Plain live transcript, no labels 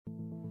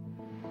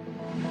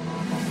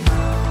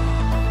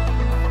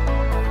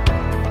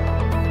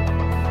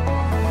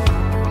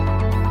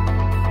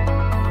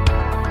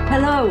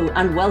Hello,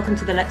 and welcome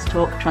to the Let's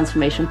Talk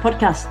Transformation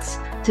podcasts.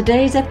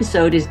 Today's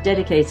episode is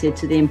dedicated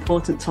to the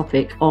important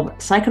topic of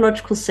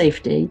psychological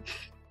safety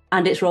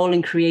and its role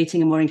in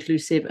creating a more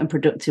inclusive and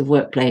productive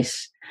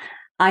workplace.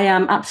 I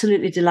am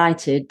absolutely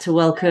delighted to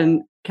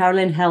welcome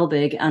Carolyn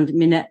Helbig and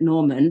Minette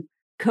Norman,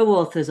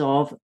 co-authors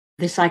of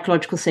the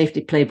Psychological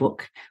Safety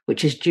Playbook,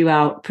 which is due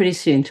out pretty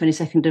soon,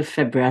 22nd of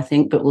February, I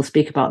think, but we'll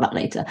speak about that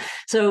later.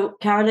 So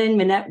Carolyn,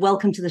 Minette,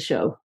 welcome to the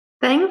show.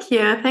 Thank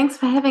you. Thanks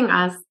for having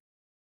us.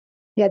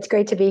 Yeah, it's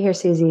great to be here,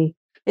 Susie.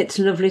 It's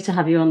lovely to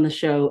have you on the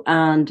show.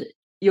 And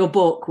your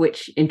book,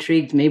 which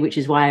intrigued me, which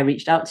is why I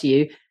reached out to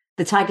you,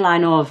 the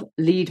tagline of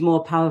 "Lead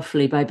More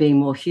Powerfully by Being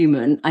More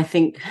Human," I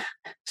think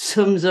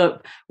sums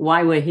up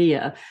why we're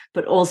here,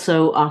 but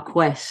also our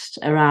quest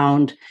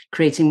around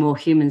creating more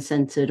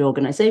human-centered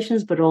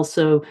organizations, but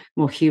also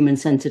more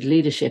human-centered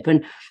leadership.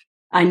 And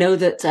I know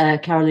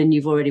that, Carolyn,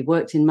 you've already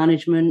worked in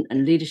management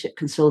and leadership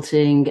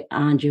consulting,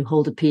 and you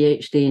hold a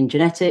PhD in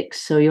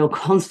genetics. So you're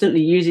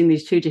constantly using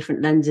these two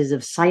different lenses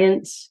of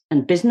science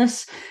and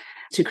business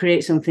to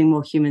create something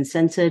more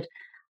human-centered.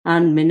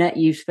 And Minette,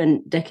 you've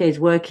spent decades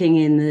working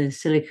in the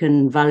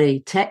Silicon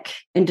Valley tech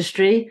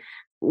industry,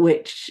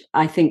 which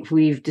I think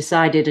we've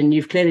decided, and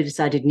you've clearly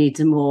decided,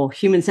 needs a more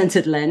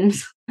human-centered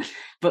lens.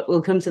 But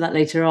we'll come to that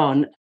later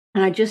on.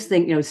 And I just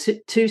think,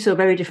 two so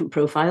very different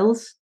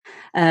profiles.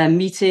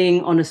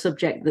 Meeting on a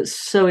subject that's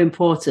so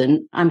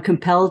important. I'm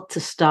compelled to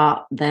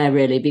start there,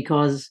 really,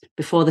 because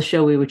before the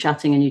show we were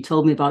chatting and you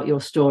told me about your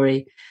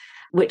story,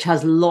 which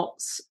has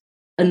lots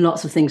and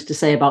lots of things to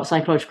say about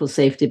psychological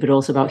safety, but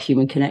also about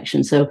human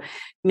connection. So,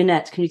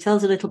 Minette, can you tell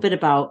us a little bit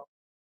about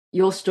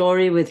your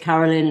story with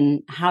Carolyn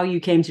and how you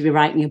came to be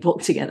writing a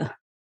book together?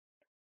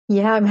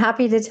 Yeah, I'm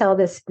happy to tell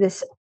this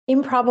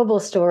improbable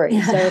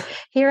story. So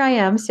here I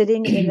am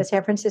sitting in the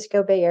San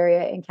Francisco Bay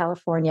Area in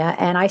California,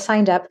 and I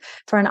signed up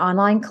for an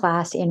online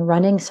class in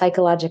running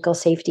psychological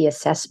safety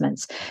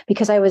assessments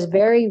because I was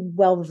very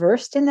well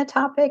versed in the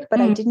topic, but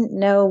I didn't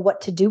know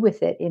what to do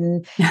with it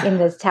in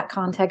the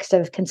context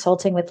of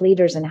consulting with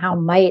leaders and how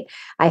might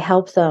I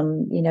help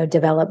them,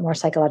 develop more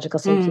psychological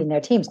safety in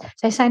their teams.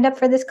 So I signed up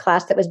for this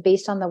class that was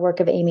based on the work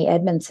of Amy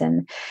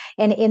Edmondson.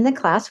 And in the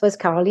class was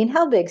Caroline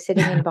Helbig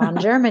sitting in Bonn,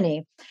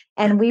 Germany.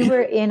 And we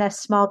were in a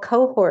small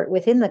cohort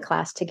within the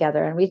class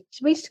together. And we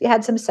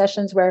had some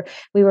sessions where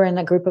we were in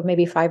a group of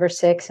maybe 5 or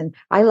 6. And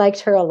I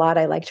liked her a lot.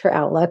 I liked her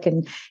outlook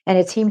and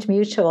it seemed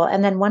mutual.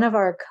 And then one of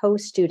our fellow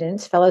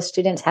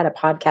students had a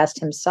podcast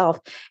himself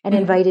and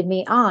invited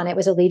me on. It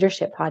was a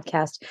leadership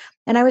podcast.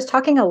 And I was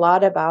talking a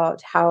lot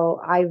about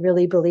how I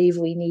really believe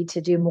we need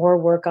to do more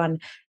work on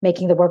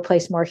making the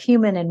workplace more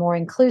human and more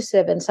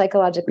inclusive and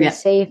psychologically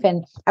safe.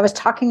 And I was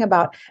talking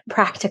about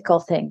practical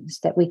things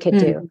that we could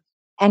do.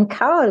 And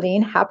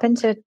Caroline happened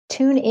to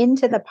tune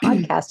into the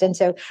podcast. And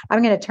so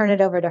I'm going to turn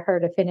it over to her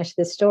to finish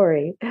this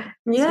story.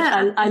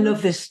 Yeah, I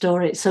love this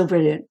story. It's so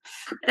brilliant.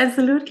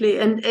 Absolutely.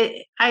 And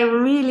I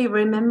really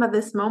remember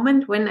this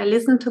moment when I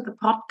listened to the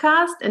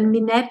podcast and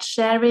Minette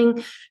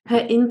sharing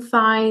her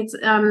insights,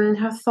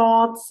 her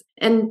thoughts.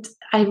 And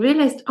I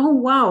realized, oh,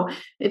 wow,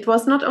 it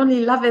was not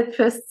only love at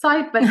first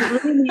sight, but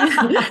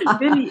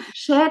really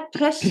shared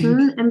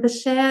passion and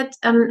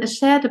the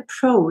shared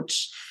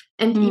approach.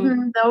 And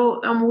even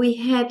though we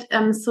had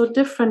so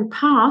different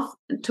paths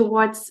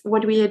towards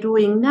what we are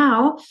doing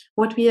now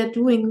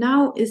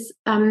is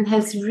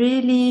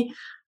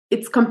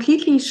it's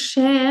completely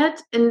shared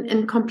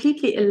and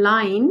completely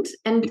aligned.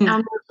 And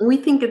we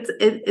think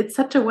it's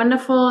such a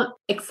wonderful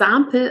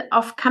example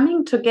of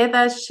coming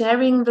together,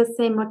 sharing the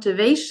same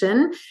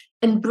motivation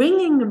and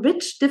bringing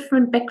rich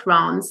different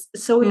backgrounds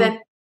so that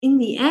in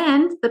the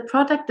end, the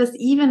product is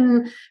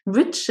even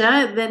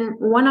richer than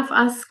one of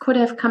us could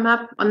have come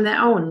up on their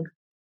own.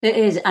 It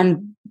is.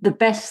 And the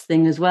best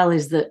thing as well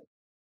is that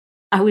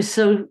I was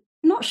so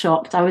not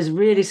shocked. I was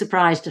really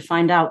surprised to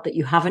find out that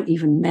you haven't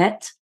even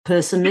met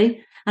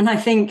personally. And I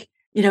think,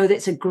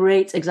 that's a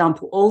great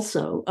example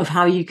also of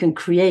how you can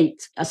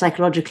create a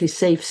psychologically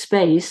safe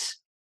space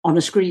on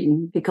a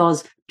screen,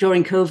 because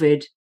during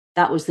COVID,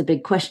 that was the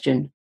big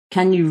question.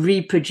 Can you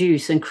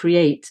reproduce and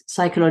create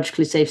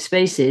psychologically safe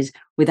spaces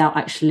without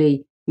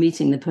actually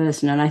meeting the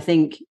person? And I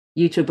think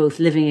you two are both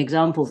living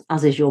examples,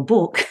 as is your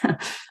book,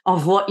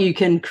 of what you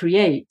can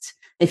create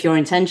if you're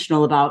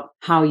intentional about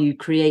how you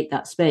create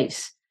that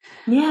space.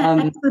 Yeah,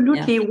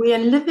 absolutely. Yeah. We are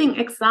living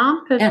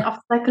examples of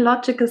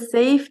psychological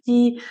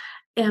safety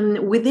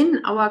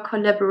within our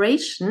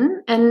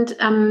collaboration. And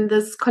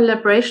this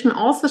collaboration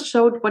also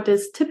showed what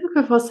is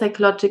typical for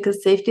psychological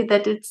safety,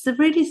 that it's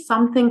really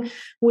something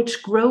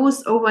which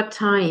grows over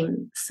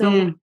time.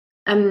 So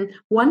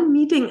one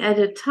meeting at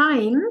a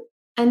time,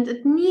 and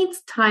it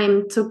needs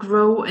time to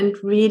grow and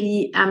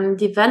really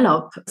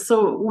develop.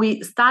 So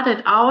we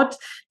started out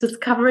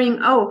discovering,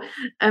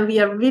 we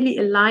are really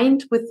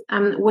aligned with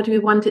what we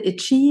want to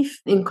achieve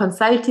in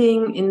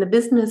consulting, in the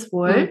business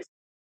world.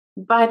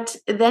 But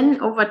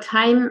then over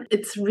time,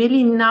 it's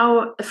really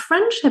now a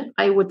friendship,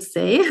 I would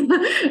say,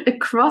 a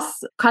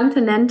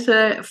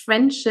cross-continental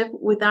friendship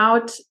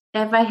without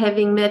ever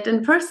having met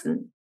in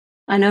person.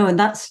 I know, and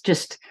that's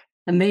just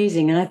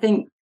amazing. And I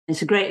think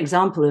it's a great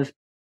example of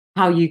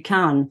how you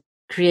can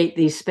create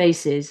these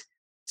spaces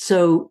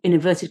so, in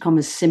inverted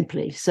commas,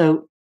 simply.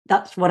 So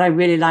that's what I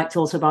really liked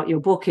also about your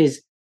book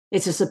is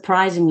it's a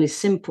surprisingly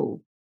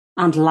simple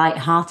and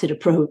light-hearted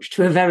approach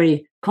to a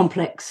very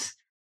complex,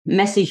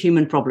 messy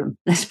human problem.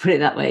 Let's put it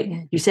that way.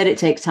 Yeah. You said it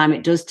takes time.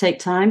 It does take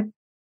time,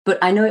 but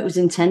I know it was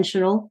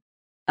intentional,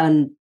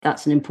 and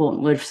that's an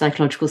important word for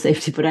psychological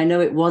safety, but I know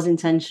it was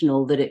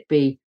intentional that it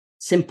be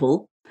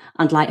simple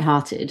and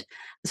light-hearted.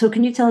 So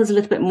can you tell us a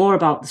little bit more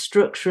about the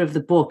structure of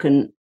the book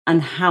and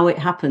how it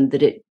happened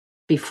that it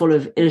be full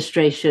of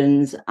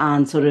illustrations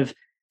and sort of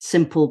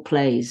simple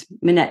plays?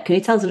 Minette, can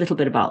you tell us a little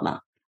bit about that?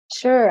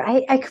 Sure.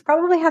 I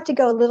probably have to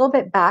go a little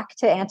bit back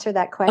to answer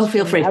that question. Oh,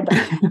 feel free.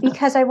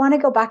 Because I want to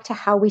go back to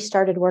how we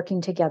started working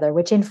together,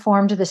 which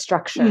informed the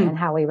structure and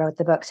how we wrote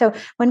the book. So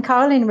when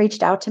Caroline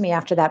reached out to me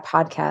after that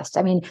podcast,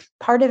 I mean,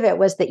 part of it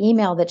was the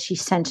email that she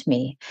sent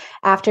me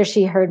after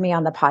she heard me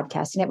on the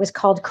podcast, and it was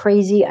called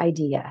Crazy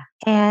Idea.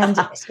 And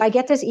so I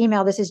get this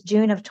email. This is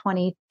June of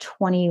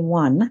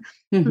 2021.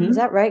 Mm-hmm. Is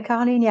that right,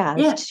 Colleen? Yeah.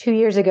 It's 2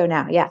 years ago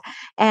now. Yeah.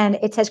 And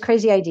it says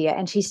Crazy Idea.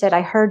 And she said,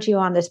 I heard you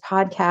on this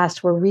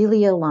podcast. We're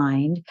really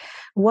aligned.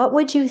 What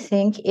would you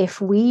think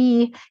if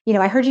we,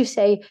 I heard you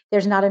say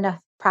there's not enough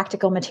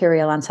practical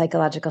material on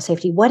psychological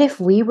safety. What if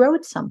we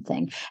wrote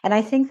something? And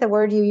I think the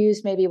word you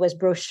used maybe was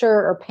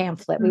brochure or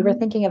pamphlet. Mm-hmm. We were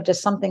thinking of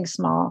just something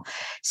small.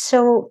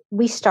 So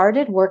we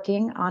started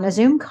working on a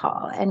Zoom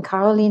call, and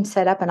Caroline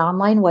set up an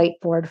online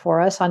whiteboard for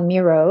us on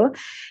Miro.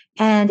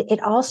 And it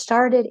all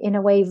started in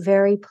a way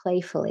very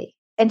playfully.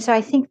 And so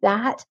I think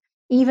that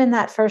even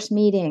that first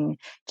meeting,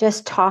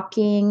 just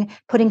talking,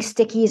 putting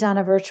stickies on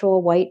a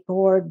virtual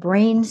whiteboard,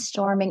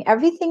 brainstorming,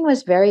 everything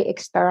was very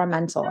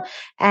experimental.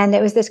 And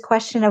it was this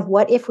question of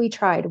what if we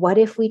tried? What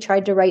if we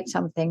tried to write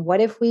something?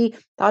 What if we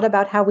thought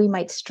about how we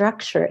might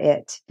structure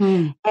it?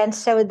 And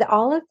so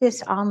all of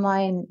this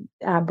online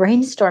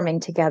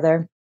brainstorming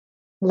together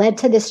led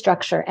to this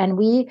structure. And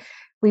we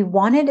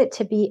wanted it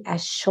to be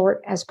as short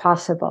as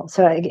possible.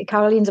 So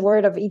Caroline's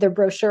word of either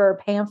brochure or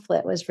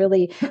pamphlet was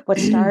really what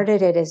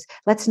started it is,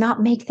 let's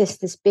not make this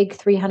big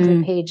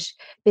 300-page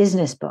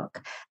business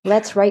book.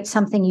 Let's write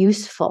something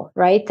useful,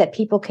 right? That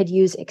people could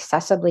use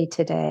accessibly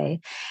today.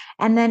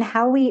 And then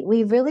how we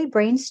really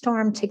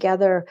brainstormed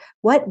together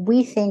what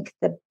we think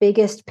the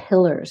biggest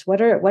pillars,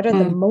 what are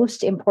the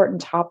most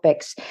important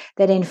topics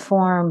that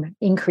inform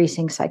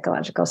increasing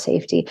psychological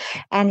safety.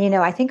 And,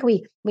 I think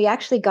we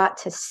actually got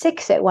to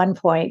 6 at one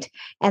point,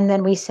 and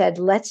then we said,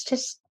 let's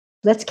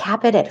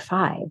cap it at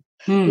 5.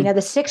 The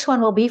 6th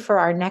one will be for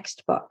our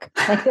next book.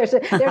 Like there's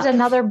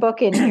another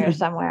book in here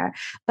somewhere.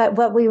 But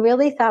what we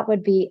really thought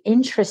would be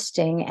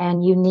interesting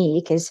and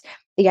unique is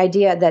the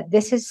idea that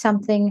this is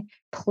something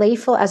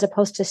playful as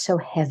opposed to so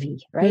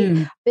heavy,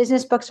 right?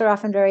 Business books are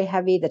often very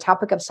heavy. The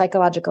topic of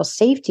psychological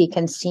safety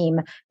can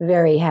seem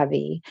very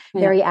heavy,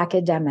 very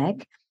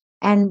academic.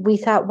 And we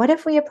thought, what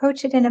if we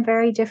approach it in a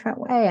very different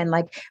way? And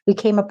we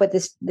came up with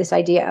this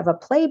idea of a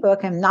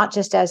playbook, and not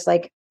just as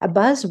a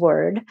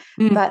buzzword,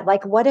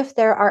 but what if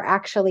there are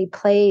actually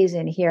plays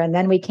in here? And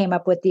then we came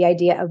up with the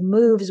idea of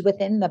moves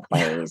within the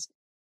plays.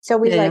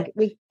 So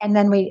and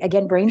then we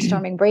again,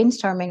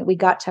 brainstorming, we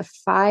got to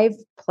 5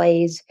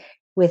 plays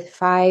with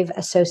 5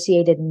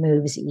 associated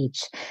moves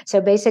each. So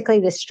basically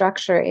the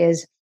structure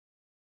is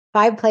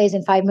 5 plays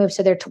and 5 moves.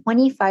 So there are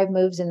 25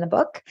 moves in the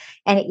book,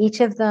 and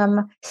each of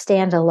them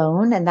stand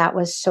alone. And that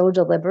was so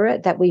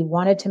deliberate that we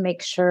wanted to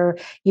make sure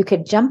you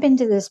could jump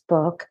into this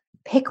book,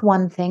 pick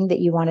one thing that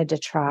you wanted to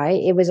try.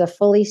 It was a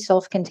fully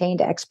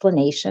self-contained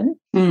explanation,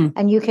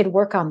 and you could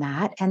work on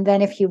that. And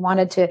then if you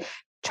wanted to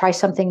try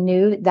something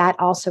new, that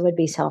also would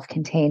be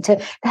self-contained.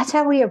 So that's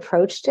how we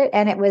approached it.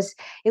 And it was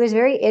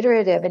very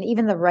iterative. And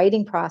even the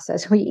writing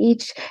process, we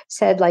each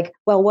said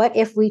well, what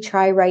if we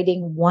try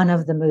writing one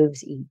of the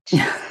moves each?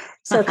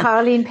 So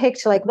Caroline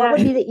picked what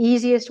would be the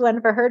easiest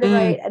one for her to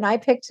write. And I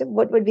picked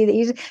what would be the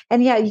easiest.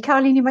 And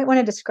Caroline, you might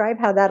want to describe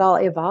how that all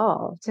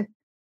evolved.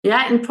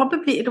 Yeah, and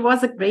probably it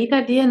was a great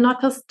idea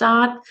not to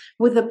start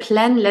with a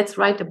plan, let's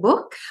write a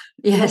book.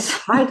 Yes.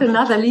 Let's write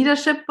another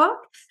leadership book.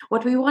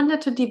 What we wanted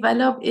to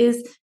develop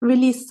is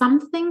really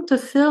something to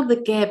fill the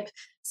gap.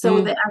 So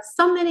there are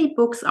so many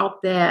books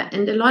out there,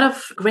 and a lot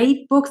of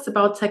great books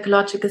about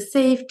psychological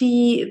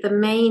safety. The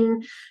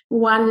main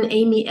one,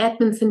 Amy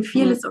Edmondson,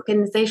 Fearless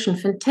Organization,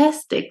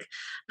 fantastic.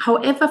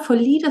 However, for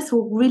leaders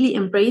who really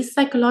embrace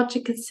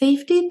psychological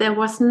safety, there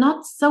was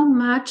not so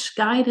much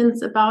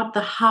guidance about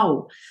the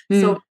how.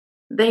 So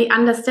they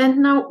understand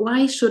now,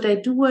 why should I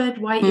do it?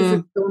 Why is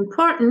it so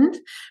important?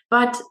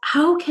 But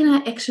how can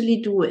I actually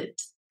do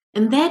it?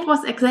 And that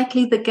was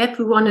exactly the gap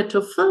we wanted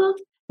to fill.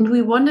 And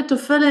we wanted to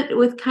fill it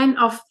with kind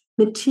of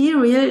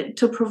material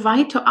to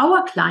provide to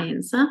our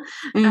clients.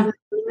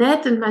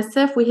 Minette and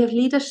myself, we have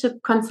leadership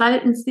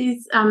consultancies.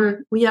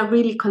 We are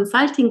really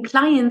consulting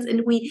clients,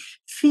 and we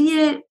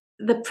feel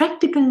the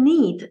practical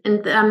need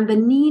and the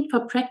need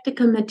for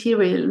practical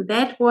material.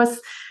 That was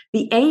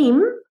the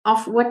aim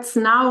of what's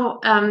now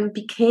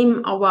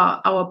became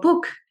our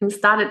book and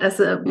started as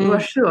a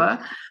brochure.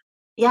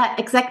 Yeah,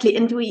 exactly.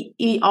 And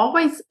we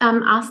always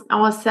ask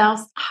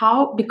ourselves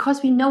how,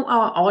 because we know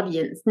our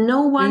audience,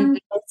 no one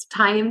has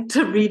time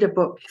to read a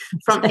book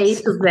from A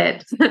to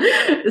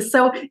Z.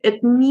 So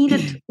it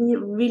needed to be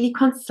really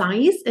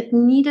concise. It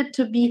needed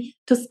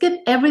to skip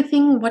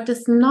everything what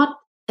is not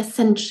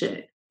essential.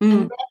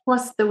 And that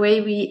was the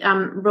way we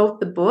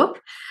wrote the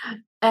book.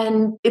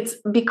 And it's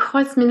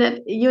because,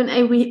 Minette, you and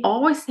I, we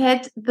always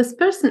had this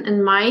person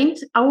in mind,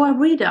 our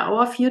reader,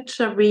 our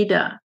future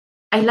reader.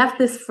 I love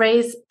this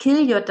phrase, kill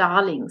your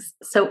darlings.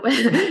 So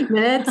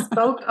Minette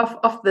spoke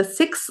of the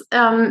sixth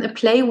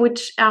play,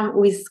 which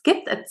we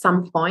skipped at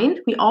some point.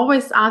 We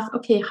always ask,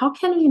 okay, how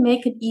can we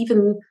make it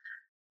even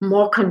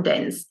more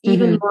condensed,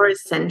 even more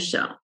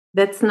essential?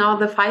 That's now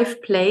the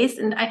 5 plays.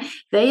 And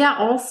they are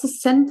also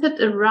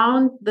centered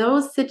around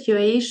those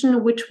situations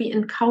which we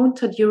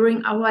encounter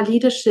during our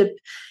leadership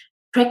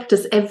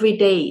practice every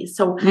day.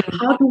 So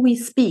how do we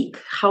speak?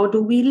 How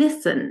do we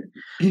listen?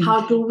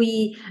 How do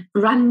we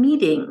run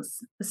meetings?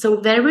 So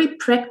very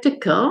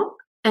practical,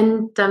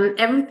 and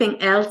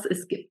everything else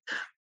is good.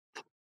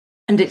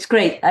 And it's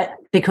great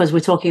because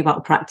we're talking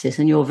about practice,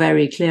 and you're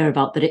very clear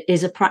about that it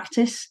is a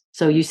practice.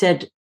 So you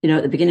said,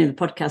 at the beginning of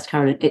the podcast,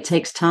 Carolyn, it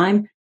takes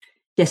time.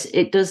 Yes,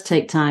 it does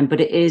take time, but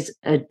it is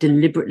a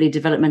deliberately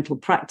developmental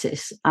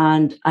practice.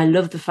 And I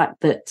love the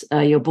fact that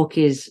your book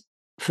is,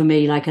 for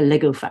me, like a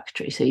Lego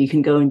factory. So you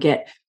can go and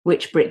get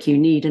which brick you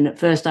need. And at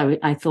first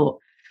I thought,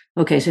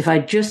 okay, so if I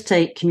just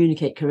take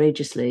Communicate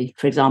Courageously,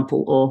 for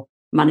example, or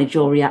Manage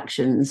Your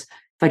Reactions,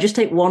 if I just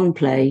take one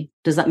play,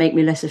 does that make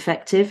me less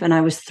effective? And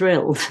I was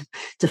thrilled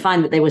to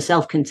find that they were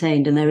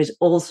self-contained, and there is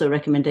also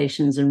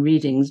recommendations and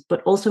readings,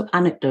 but also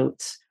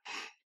anecdotes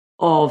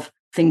of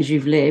things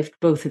you've lived,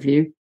 both of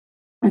you,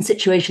 and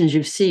situations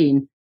you've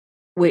seen,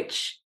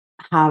 which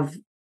have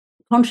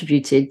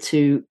contributed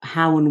to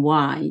how and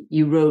why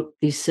you wrote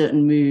these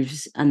certain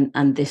moves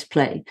and this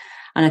play.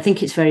 And I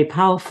think it's very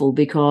powerful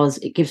because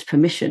it gives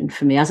permission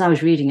for me. As I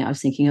was reading it, I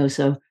was thinking, oh,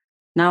 so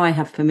now I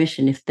have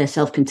permission, if they're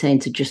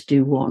self-contained, to just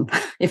do one.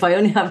 If I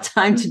only have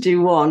time to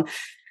do one,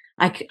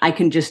 I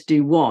can just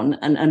do one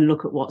and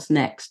look at what's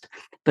next.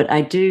 But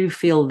I do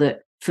feel that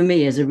for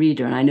me as a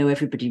reader, and I know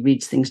everybody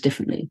reads things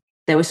differently,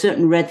 there were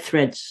certain red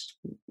threads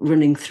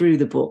running through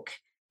the book,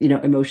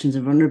 emotions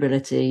of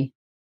vulnerability,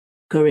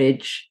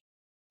 courage,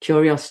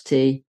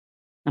 curiosity.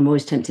 I'm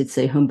always tempted to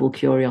say humble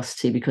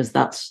curiosity, because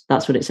that's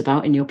what it's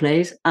about in your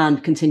plays,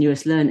 and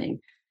continuous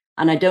learning.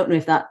 And I don't know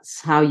if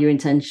that's how you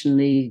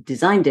intentionally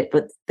designed it,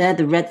 but they're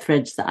the red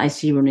threads that I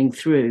see running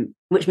through,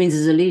 which means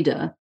as a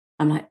leader,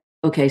 I'm like,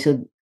 okay,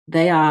 so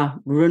they are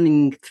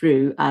running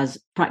through as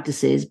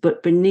practices,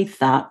 but beneath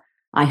that,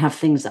 I have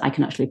things that I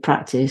can actually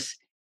practice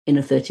in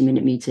a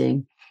 30-minute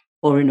meeting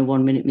or in a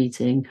 1-minute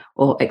meeting,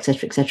 or et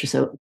cetera, et cetera.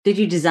 So did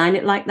you design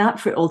it like that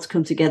for it all to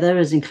come together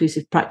as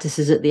inclusive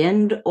practices at the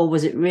end? Or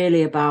was it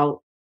really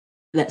about,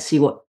 let's see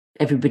what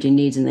everybody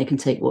needs and they can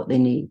take what they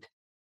need?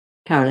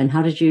 Carolyn,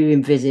 how did you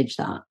envisage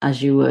that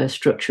as you were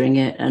structuring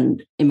it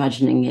and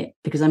imagining it?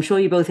 Because I'm sure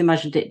you both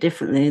imagined it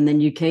differently, and then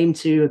you came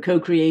to a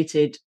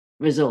co-created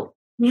result.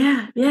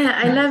 Yeah,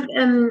 I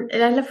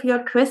love your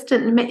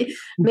question.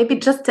 Maybe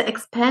just to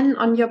expand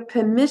on your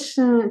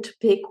permission to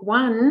pick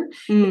one,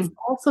 it's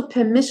also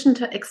permission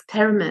to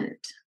experiment.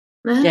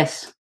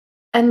 Yes.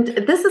 And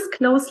this is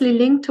closely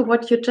linked to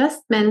what you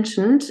just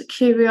mentioned: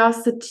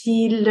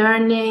 curiosity,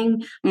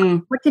 learning.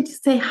 What did you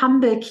say?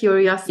 Humble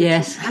curiosity.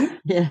 Yes, right?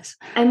 Yes.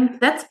 And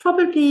that's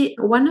probably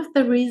one of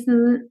the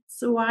reasons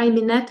why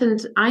Minette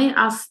and I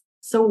are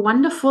so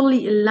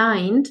wonderfully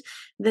aligned,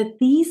 that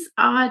these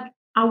are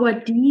our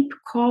deep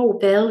core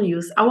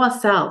values,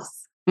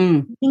 ourselves.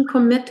 Being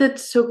committed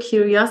to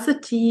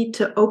curiosity,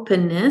 to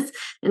openness,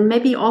 and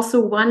maybe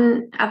also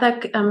one other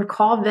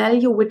core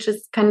value, which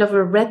is kind of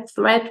a red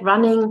thread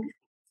running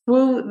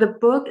through the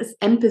book, is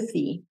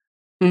empathy.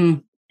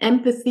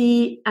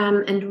 Empathy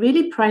and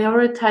really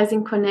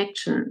prioritizing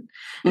connection.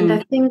 And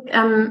I think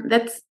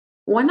that's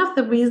one of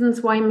the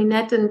reasons why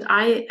Minette and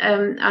I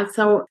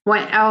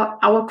why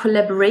our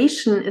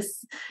collaboration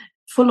is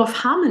full of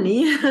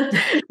harmony,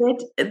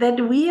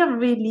 that we are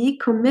really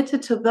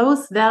committed to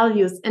those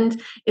values. And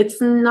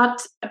it's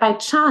not by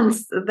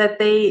chance that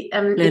they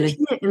appear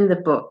in the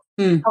book.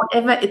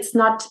 However, it's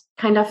not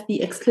kind of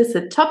the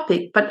explicit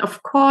topic, but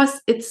of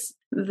course, it's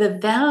the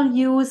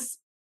values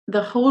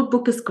the whole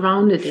book is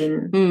grounded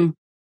in.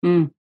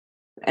 And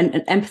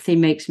empathy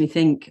makes me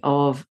think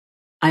of,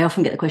 I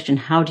often get the question,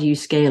 how do you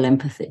scale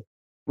empathy?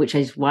 Which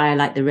is why I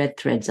like the red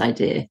threads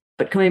idea.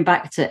 But coming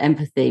back to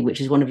empathy,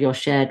 which is one of your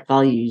shared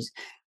values,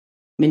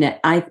 Minette,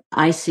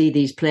 I see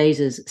these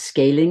plays as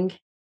scaling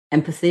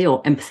empathy,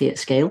 or empathy at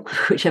scale,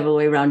 whichever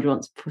way around you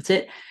want to put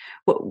it.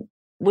 But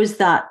was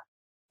that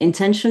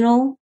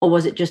intentional, or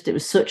was it just, it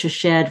was such a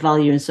shared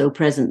value and so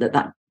present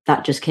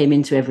that just came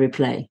into every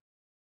play?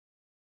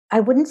 I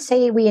wouldn't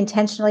say we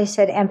intentionally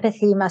said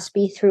empathy must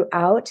be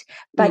throughout,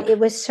 but it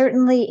was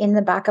certainly in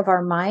the back of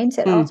our minds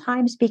at all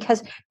times,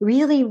 because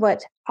really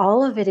what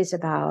all of it is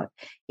about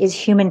is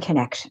human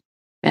connection.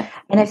 Yeah.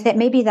 And I think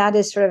maybe that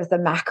is sort of the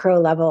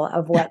macro level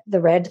of what the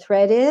red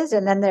thread is.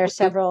 And then there are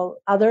several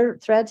other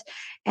threads,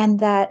 and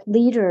that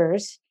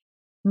leaders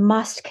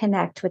must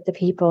connect with the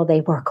people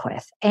they work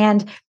with.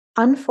 And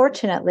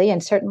unfortunately,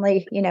 and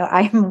certainly,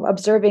 I'm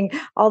observing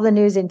all the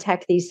news in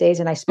tech these days,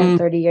 and I spent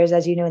 30 years,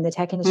 as you know, in the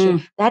tech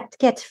industry, that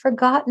gets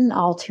forgotten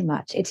all too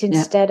much. It's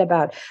instead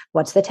about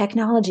what's the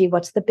technology,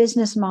 what's the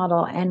business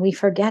model, and we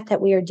forget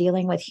that we are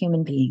dealing with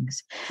human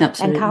beings.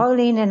 Absolutely. And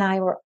Caroline and I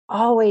were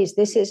always,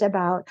 this is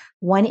about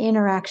one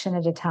interaction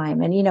at a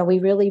time. And, we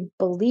really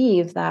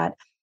believe that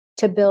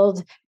to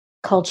build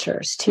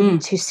cultures, to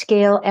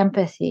scale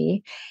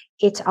empathy,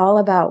 it's all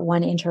about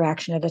one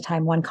interaction at a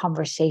time, one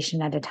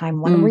conversation at a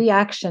time, one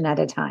reaction at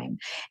a time.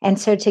 And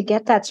so to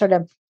get that sort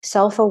of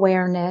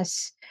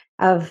self-awareness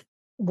of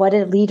what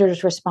a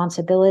leader's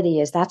responsibility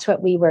is, that's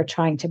what we were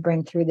trying to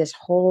bring through this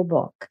whole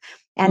book.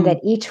 And that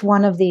each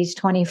one of these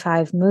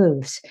 25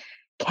 moves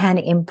can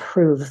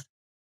improve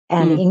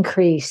and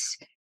increase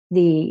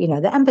the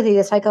empathy,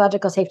 the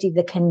psychological safety,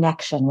 the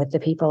connection with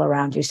the people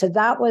around you. So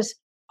that was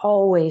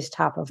always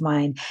top of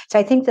mind. So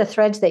I think the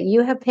threads that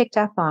you have picked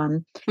up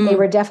on, they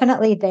were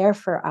definitely there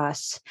for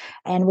us.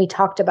 And we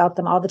talked about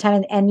them all the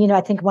time. And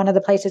I think one of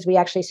the places we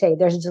actually say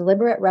there's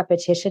deliberate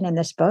repetition in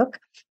this book.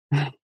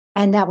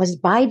 And that was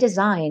by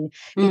design,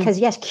 because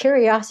yes,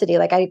 curiosity,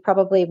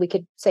 we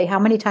could say how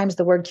many times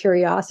the word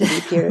curiosity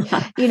appears.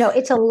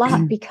 It's a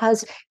lot,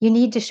 because you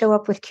need to show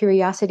up with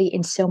curiosity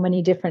in so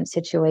many different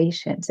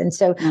situations. And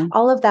so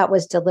all of that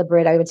was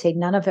deliberate. I would say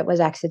none of it was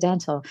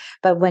accidental.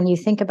 But when you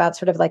think about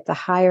sort of like the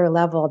higher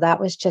level, that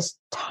was just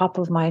top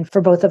of mind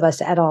for both of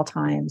us at all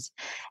times.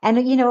 And,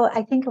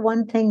 I think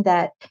one thing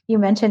that you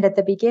mentioned at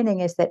the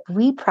beginning is that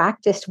we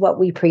practiced what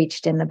we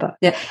preached in the book.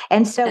 Yeah.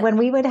 And so when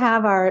we would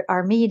have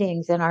our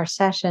meetings and our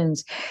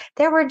sessions,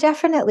 there were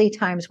definitely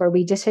times where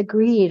we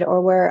disagreed, or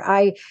where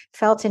I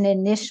felt an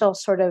initial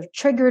sort of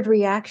triggered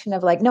reaction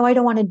of like, no, I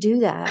don't want to do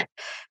that.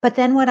 But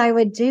then what I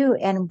would do,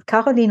 and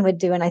Caroline would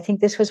do, and I think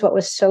this was what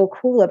was so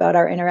cool about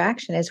our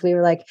interaction, is we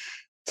were like,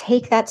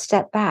 take that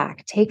step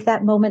back, take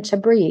that moment to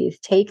breathe,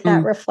 take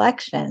that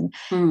reflection.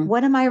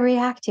 What am I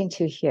reacting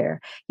to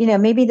here?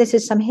 Maybe this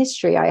is some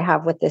history I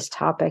have with this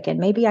topic, and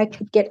maybe I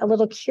could get a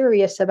little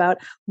curious about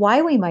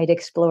why we might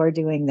explore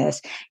doing this.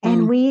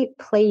 And we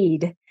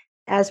played.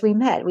 As we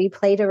met, we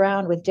played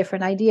around with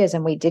different ideas,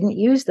 and we didn't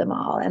use them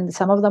all. And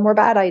some of them were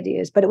bad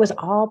ideas, but it was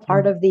all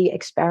part of the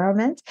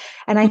experiment.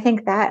 And I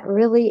think that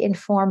really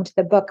informed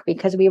the book,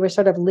 because we were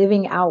sort of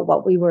living out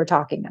what we were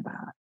talking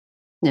about.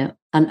 Yeah.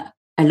 And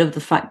I love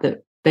the fact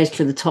that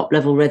basically the top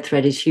level red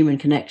thread is human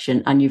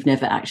connection, and you've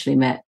never actually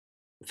met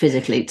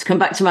physically. To come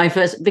back to my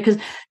first, because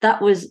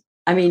that was,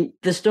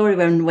 the story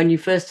when you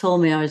first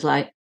told me, I was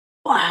like,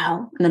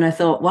 wow. And then I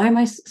thought, why am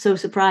I so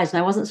surprised?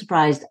 And I wasn't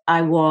surprised.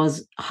 I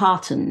was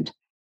heartened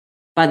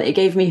by that. It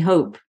gave me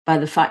hope by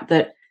the fact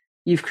that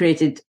you've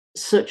created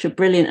such a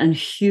brilliant and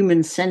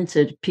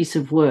human-centered piece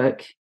of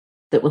work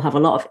that will have a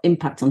lot of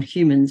impact on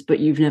humans, but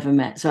you've never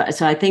met. So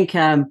I think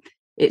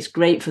it's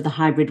great for the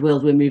hybrid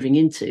world we're moving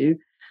into.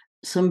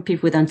 Some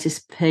people with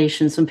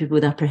anticipation, some people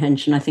with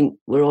apprehension. I think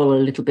we're all a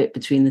little bit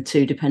between the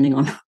two, depending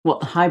on what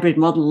the hybrid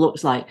model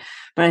looks like.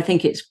 But I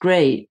think it's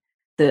great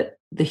that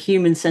the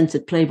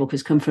human-centered playbook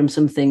has come from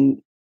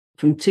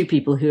two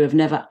people who have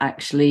never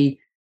actually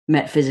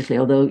met physically,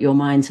 although your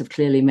minds have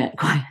clearly met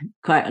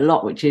quite a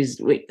lot,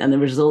 and the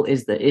result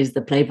is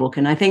the playbook.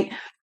 And I think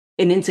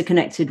in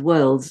interconnected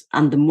worlds,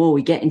 and the more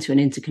we get into an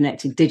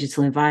interconnected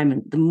digital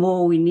environment, the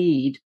more we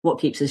need what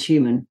keeps us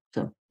human.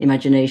 So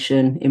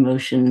imagination,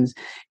 emotions,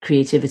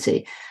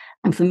 creativity.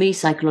 And for me,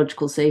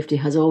 psychological safety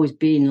has always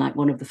been like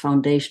one of the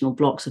foundational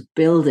blocks of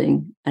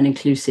building an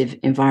inclusive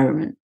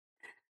environment.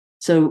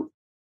 So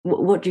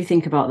what do you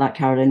think about that,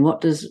 Caroline? What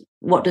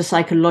does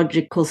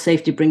psychological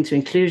safety bring to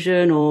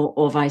inclusion,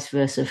 or vice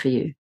versa for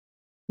you?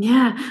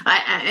 Yeah,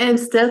 I am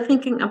still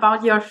thinking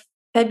about your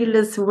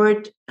fabulous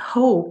word,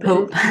 hope.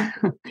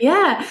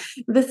 Yeah,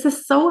 this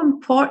is so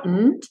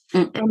important.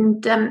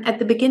 And at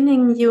the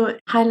beginning, you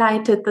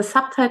highlighted the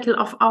subtitle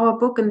of our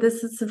book, and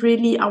this is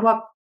really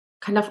our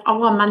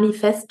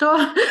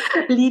manifesto,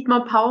 Lead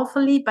More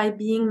Powerfully by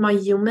Being More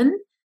Human.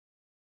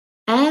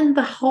 And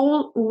the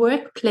whole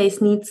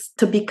workplace needs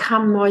to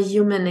become more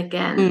human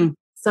again.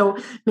 So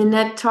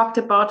Minette talked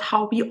about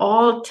how we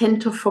all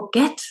tend to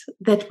forget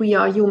that we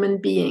are human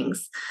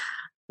beings.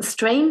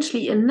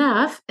 Strangely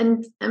enough,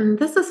 and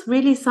this is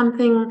really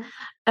something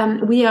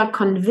we are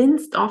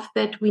convinced of,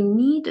 that we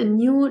need a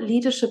new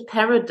leadership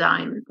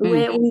paradigm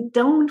where we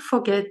don't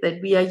forget that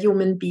we are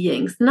human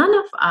beings. None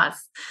of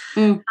us.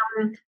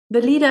 The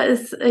leader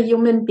is a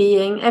human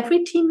being.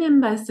 Every team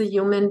member is a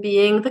human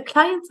being. The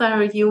clients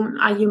are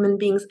human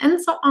beings,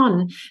 and so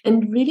on.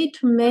 And really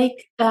to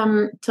make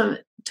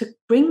to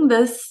bring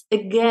this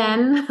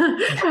again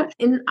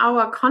in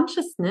our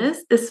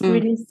consciousness is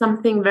really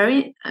something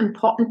very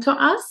important to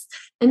us.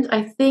 And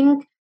I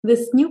think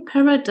this new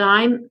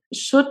paradigm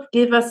should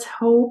give us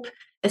hope,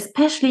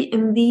 especially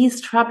in these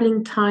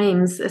troubling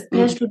times,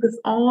 especially with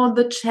all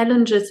the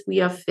challenges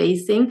we are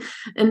facing.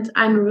 And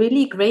I'm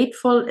really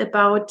grateful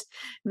about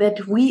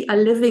that we are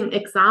living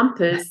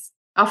examples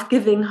of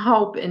giving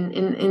hope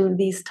in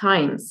these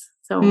times.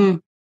 So,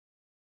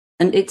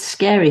 and it's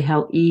scary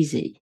how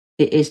easy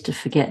it is to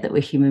forget that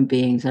we're human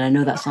beings. And I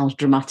know that sounds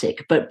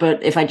dramatic, but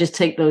if I just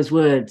take those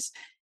words,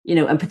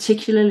 and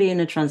particularly in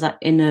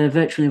a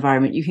virtual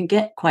environment, you can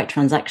get quite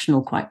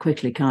transactional quite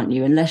quickly, can't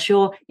you? Unless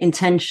you're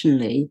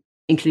intentionally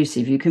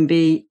inclusive, you can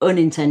be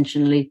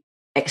unintentionally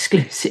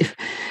exclusive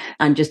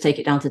and just take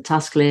it down to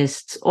task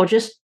lists, or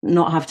just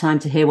not have time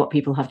to hear what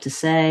people have to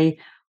say,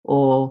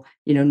 or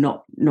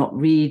not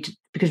read,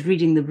 because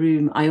reading the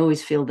room, I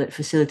always feel that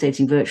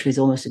facilitating virtually is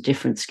almost a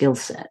different skill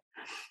set.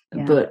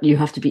 Yeah. But you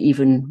have to be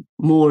even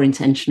more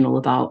intentional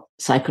about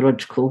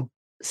psychological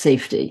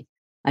safety.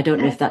 I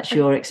don't know if that's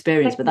your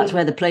experience, but that's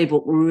where the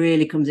playbook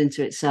really comes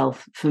into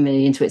itself for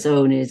me, into its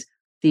own, is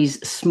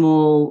these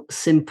small,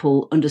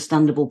 simple,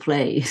 understandable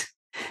plays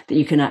that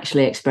you can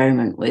actually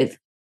experiment with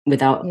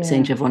without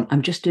saying to everyone,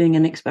 I'm just doing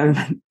an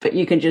experiment. But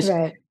you can just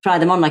try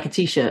them on like a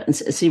t-shirt and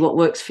see what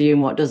works for you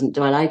and what doesn't.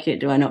 Do I like it?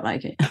 Do I not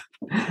like it?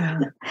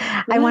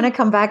 I want to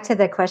come back to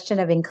the question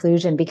of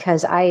inclusion,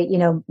 because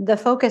the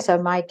focus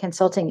of my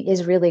consulting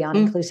is really on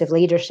inclusive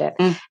leadership.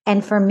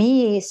 And for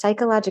me,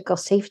 psychological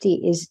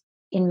safety is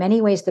in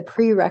many ways the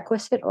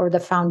prerequisite or the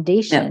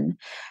foundation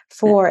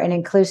for an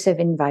inclusive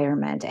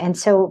environment. And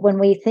so when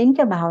we think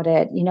about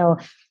it,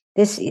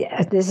 this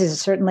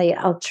is certainly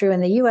true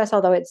in the US,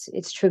 although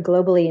it's true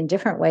globally in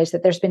different ways,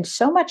 that there's been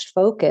so much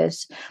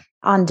focus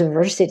on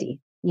diversity.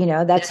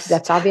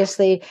 That's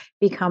obviously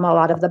become a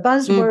lot of the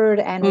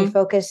buzzword, and we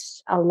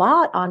focus a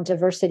lot on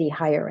diversity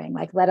hiring,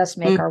 like let us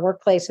make our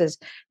workplaces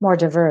more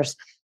diverse.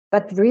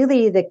 But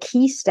really the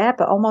key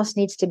step almost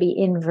needs to be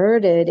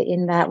inverted,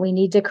 in that we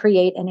need to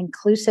create an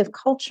inclusive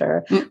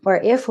culture where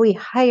if we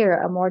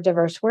hire a more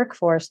diverse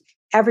workforce,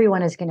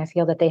 everyone is going to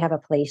feel that they have a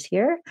place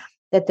here,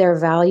 that they're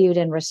valued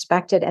and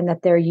respected, and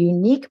that their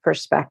unique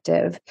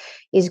perspective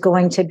is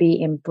going to be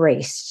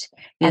embraced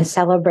and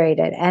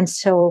celebrated. And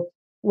so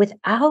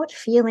without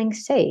feeling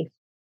safe,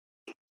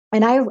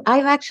 and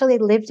I've actually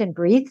lived and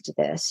breathed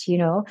this,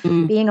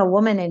 being a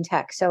woman in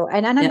tech. So,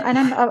 and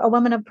I'm a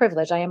woman of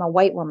privilege. I am a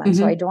white woman,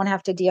 so I don't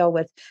have to deal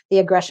with the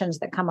aggressions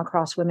that come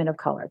across women of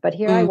color. But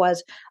here I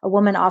was, a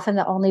woman, often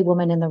the only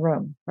woman in the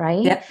room,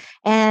 right? Yeah.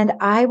 And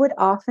I would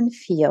often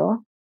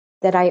feel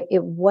that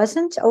it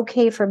wasn't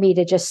okay for me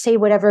to just say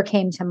whatever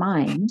came to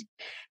mind,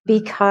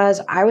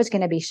 because I was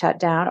going to be shut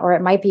down, or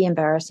it might be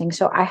embarrassing.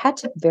 So I had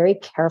to very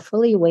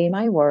carefully weigh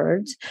my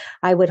words.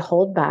 I would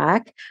hold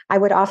back. I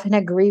would often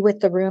agree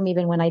with the room,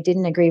 even when I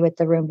didn't agree with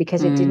the room,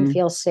 because it didn't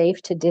feel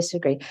safe to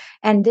disagree.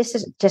 And this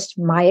is just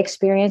my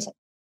experience.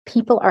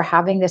 People are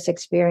having this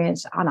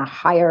experience on a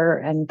higher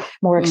and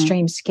more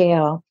extreme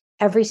scale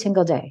every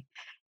single day.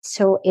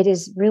 So it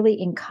is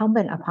really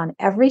incumbent upon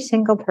every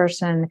single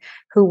person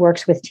who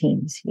works with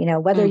teams,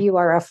 whether you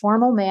are a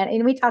formal man,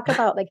 and we talk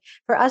about, like,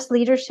 for us,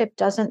 leadership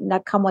doesn't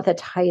come with a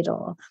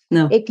title.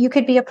 No. If you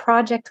could be a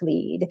project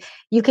lead,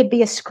 you could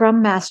be a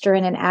scrum master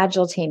in an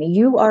agile team.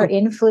 You are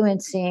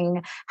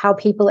influencing how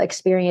people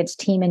experience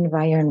team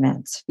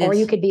environments, or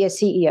you could be a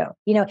CEO,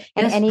 and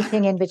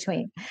anything in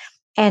between.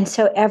 And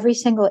so every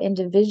single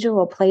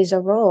individual plays a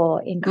role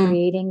in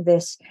creating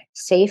this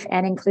safe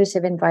and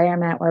inclusive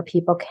environment where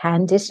people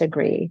can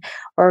disagree,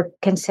 or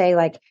can say,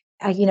 like,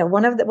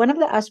 one of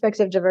the aspects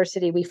of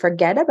diversity we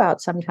forget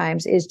about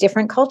sometimes is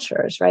different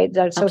cultures, right?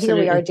 So Absolutely. Here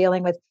we are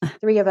dealing with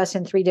 3 of us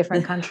in 3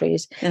 different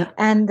countries,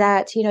 and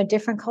that,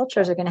 different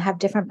cultures are going to have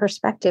different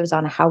perspectives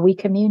on how we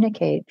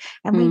communicate.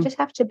 And we just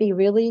have to be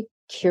really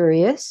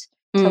curious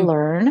to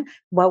learn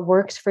what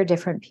works for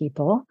different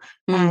people.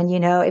 And,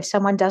 if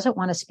someone doesn't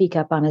want to speak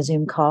up on a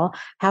Zoom call,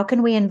 how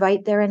can we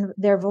invite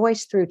their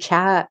voice through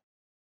chat,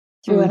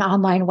 through an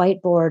online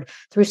whiteboard,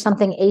 through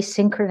something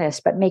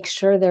asynchronous, but make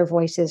sure their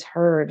voice is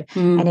heard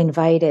and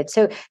invited.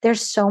 So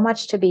there's so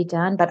much to be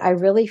done, but I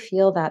really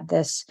feel that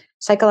this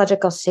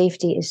psychological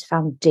safety is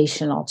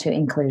foundational to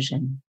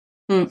inclusion.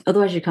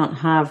 Otherwise you can't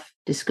have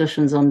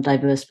discussions on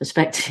diverse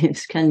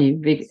perspectives, can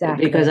you?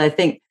 Exactly. Because I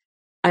think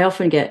I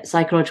often get,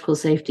 psychological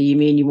safety, you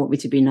mean you want me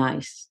to be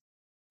nice?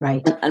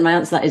 Right. And my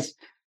answer to that is,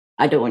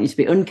 I don't want you to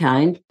be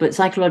unkind, but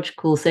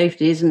psychological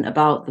safety isn't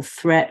about the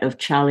threat of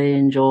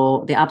challenge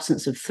or the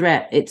absence of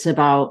threat. It's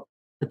about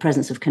the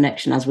presence of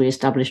connection, as we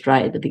established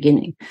right at the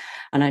beginning.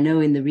 And I know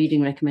in the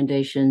reading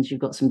recommendations, you've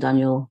got some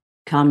Daniel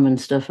Kahneman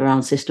stuff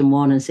around System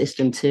 1 and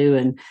System 2,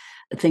 and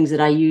things that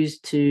I use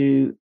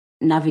to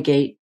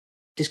navigate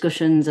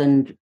discussions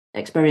and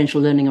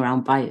experiential learning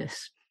around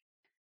bias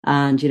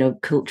and,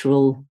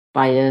 cultural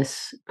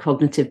bias,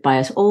 cognitive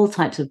bias, all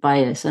types of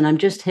bias. And I'm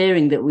just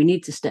hearing that we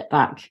need to step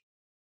back.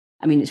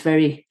 I mean, it's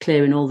very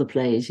clear in all the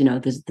plays,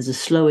 there's a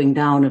slowing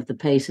down of the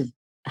pace of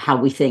how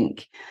we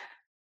think,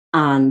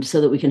 and so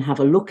that we can have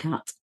a look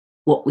at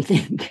what we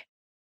think,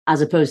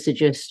 as opposed to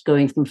just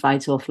going from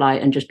fight or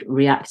flight and just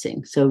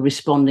reacting. So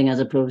responding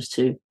as opposed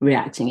to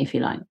reacting, if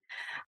you like.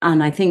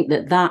 And I think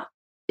that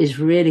is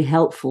really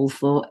helpful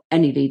for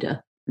any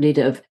leader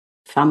of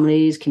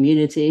families,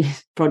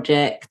 communities,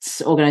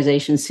 projects,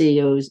 organizations,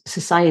 CEOs,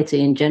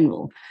 society in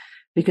general,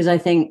 because I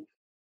think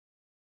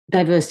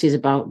diversity is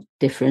about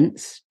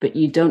difference, but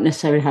you don't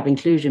necessarily have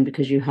inclusion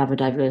because you have a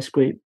diverse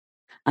group.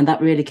 And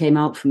that really came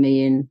out for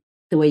me in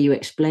the way you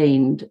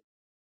explained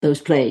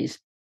those plays,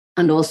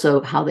 and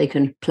also how they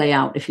can play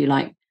out, if you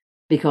like,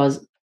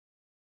 because,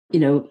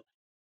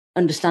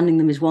 understanding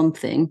them is one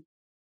thing,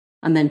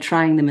 and then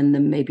trying them and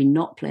them maybe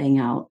not playing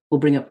out will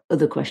bring up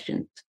other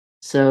questions.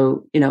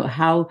 So,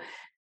 how,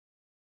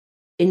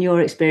 in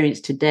your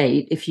experience to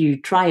date, if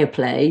you try a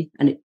play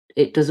and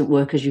it doesn't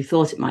work as you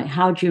thought it might,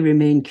 how do you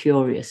remain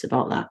curious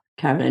about that,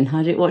 Carolyn?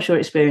 What's your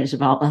experience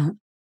about that?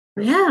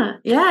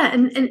 Yeah.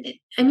 And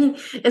I mean,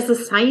 as a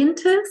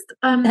scientist,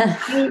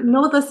 I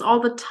know this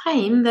all the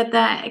time, that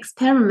there are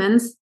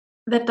experiments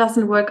that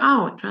doesn't work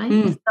out,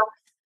 right? So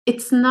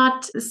it's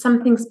not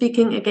something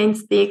speaking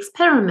against the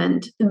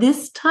experiment.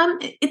 This time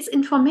it's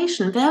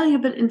information,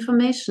 valuable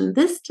information.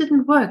 This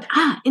didn't work.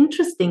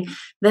 Interesting.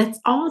 That's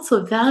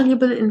also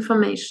valuable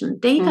information,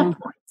 data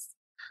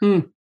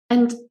points.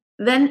 And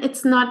then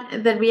it's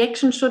not, the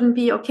reaction shouldn't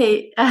be,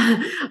 okay,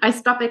 I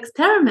stop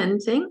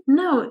experimenting.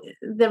 No,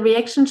 the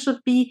reaction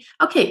should be,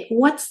 okay,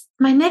 what's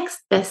my next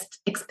best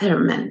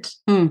experiment?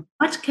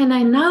 What can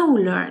I now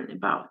learn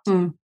about?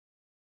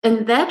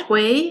 And that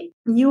way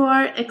you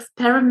are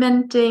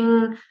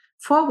experimenting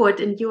forward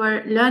and you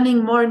are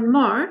learning more and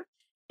more,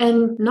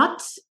 and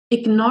not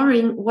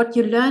ignoring what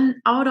you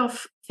learn out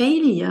of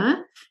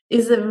failure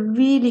is a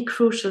really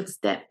crucial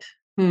step.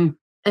 And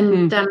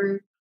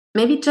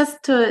maybe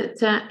just to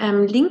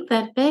link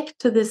that back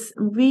to this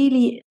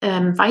really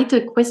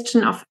vital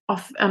question of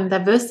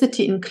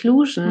diversity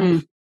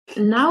inclusion.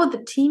 Now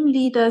the team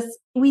leaders,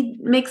 we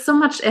make so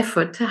much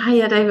effort to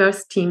hire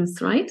diverse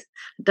teams, right?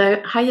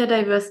 Hire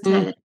diverse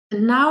talent.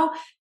 And now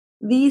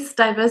these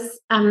diverse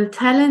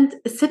talent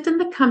sit in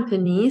the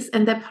companies,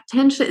 and their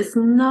potential is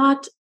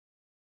not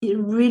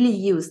really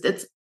used.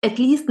 It's at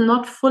least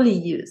not fully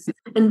used.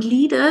 And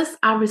leaders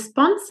are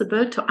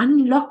responsible to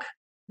unlock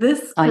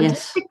this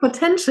fantastic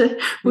potential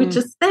which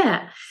is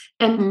there.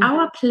 And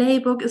our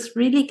playbook is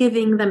really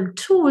giving them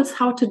tools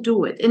how to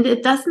do it. And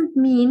it doesn't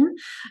mean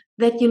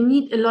that you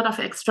need a lot of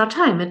extra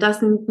time. It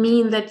doesn't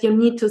mean that you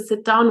need to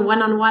sit down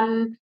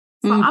one-on-one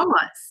for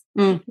hours.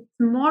 It's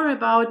more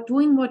about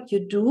doing what you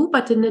do,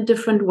 but in a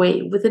different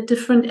way, with a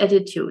different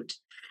attitude.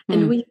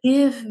 And we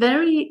give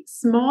very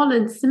small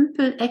and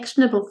simple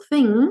actionable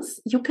things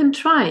you can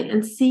try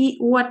and see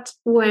what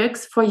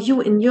works for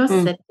you in your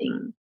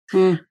setting.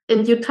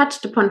 And you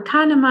touched upon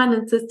Kahneman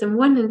and System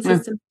 1 and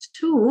System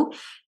 2.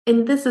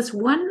 And this is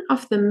one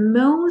of the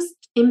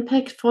most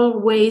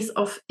impactful ways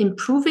of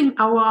improving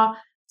our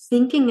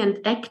thinking and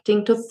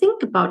acting, to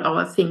think about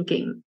our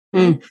thinking.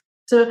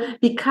 So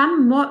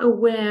become more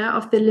aware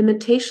of the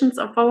limitations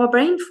of our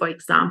brain, for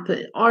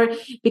example, or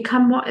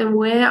become more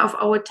aware of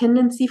our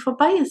tendency for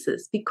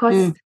biases,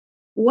 because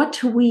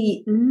what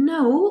we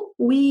know,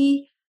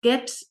 we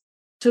get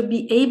to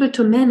be able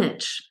to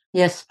manage.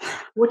 Yes.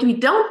 What we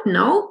don't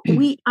know,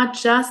 we are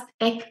just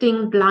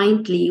acting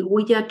blindly.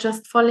 We are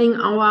just following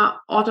our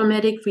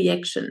automatic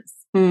reactions.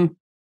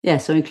 Yeah,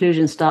 so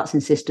inclusion starts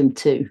in System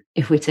 2,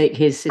 if we take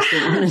his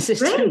System 1 and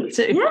System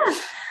 2. Yeah.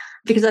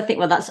 Because I think,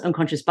 that's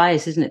unconscious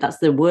bias, isn't it? That's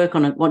the work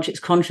on it. Once it's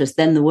conscious,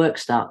 then the work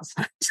starts.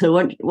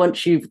 So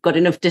once you've got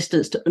enough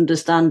distance to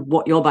understand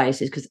what your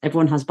bias is, because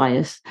everyone has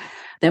bias,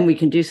 then we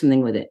can do something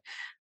with it.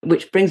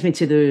 Which brings me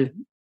to the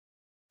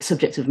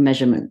subject of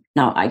measurement.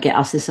 Now, I get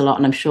asked this a lot,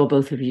 and I'm sure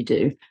both of you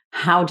do.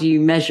 How do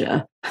you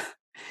measure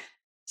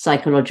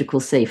psychological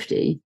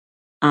safety?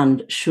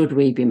 And should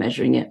we be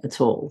measuring it at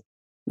all?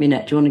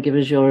 Minette, do you want to give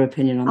us your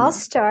opinion on that? I'll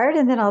start,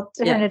 and then I'll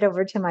turn it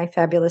over to my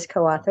fabulous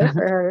co-author for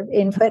her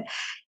input.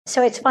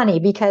 So it's funny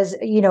because,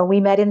 we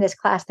met in this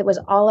class that was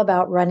all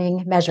about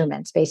running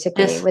measurements,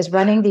 basically. Yes. It was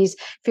running these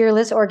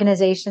Fearless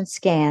Organization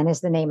Scan is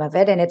the name of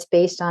it. And it's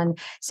based on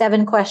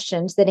 7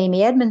 questions that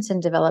Amy Edmondson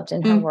developed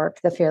in her work,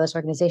 The Fearless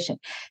Organization.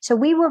 So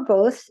we were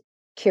both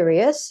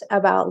curious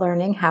about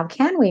learning, how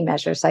can we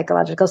measure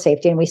psychological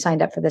safety? And we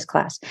signed up for this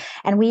class.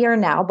 And we are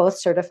now both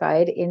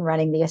certified in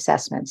running the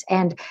assessments.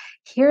 And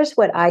here's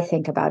what I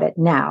think about it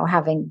now,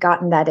 having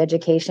gotten that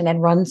education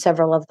and run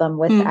several of them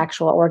with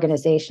actual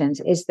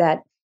organizations, is that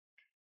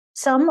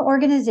some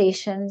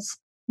organizations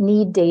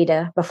need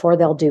data before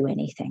they'll do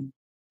anything.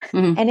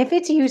 And if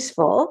it's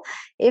useful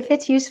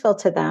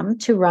to them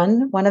to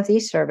run one of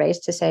these surveys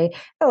to say,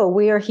 oh,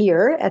 we are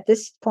here at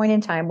this point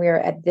in time, we are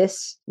at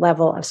this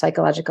level of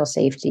psychological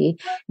safety.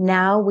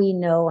 Now we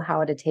know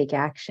how to take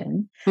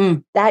action.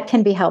 That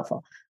can be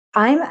helpful.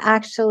 I'm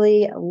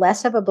actually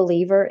less of a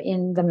believer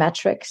in the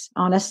metrics,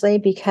 honestly,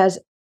 because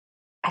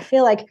I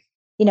feel like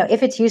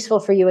if it's useful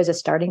for you as a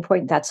starting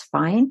point, that's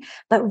fine.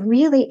 But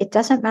really, it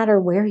doesn't matter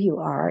where you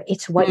are.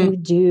 It's what you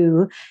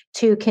do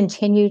to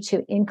continue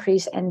to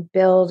increase and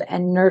build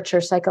and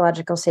nurture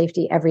psychological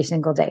safety every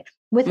single day,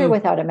 with or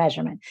without a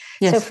measurement.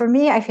 Yes. So for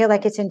me, I feel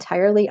like it's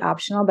entirely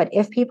optional. But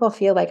if people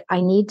feel like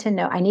I need to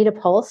know, I need a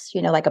pulse,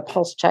 like a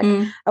pulse check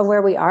of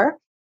where we are,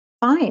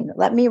 fine,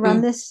 let me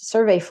run this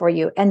survey for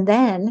you.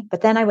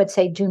 But then I would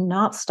say, do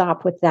not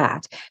stop with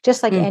that.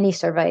 Just like any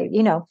survey,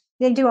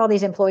 they do all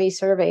these employee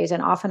surveys.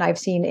 And often I've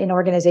seen in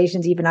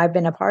organizations, even I've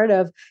been a part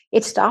of,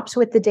 it stops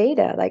with the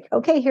data. Like,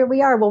 okay, here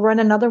we are. We'll run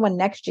another one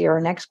next year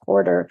or next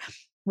quarter.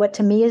 What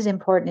to me is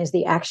important is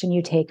the action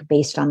you take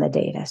based on the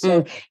data.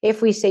 So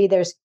if we say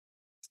there's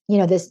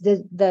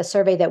the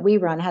survey that we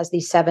run has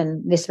these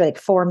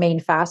 4 main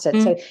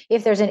facets. So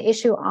if there's an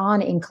issue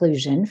on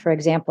inclusion, for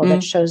example,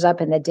 that shows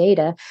up in the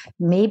data,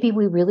 maybe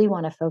we really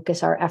want to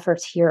focus our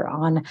efforts here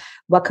on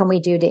what can we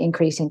do to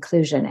increase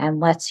inclusion, and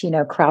let's,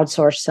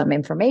 crowdsource some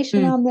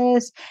information on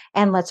this,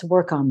 and let's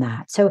work on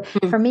that. So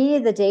for me,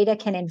 the data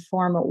can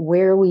inform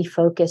where we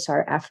focus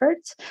our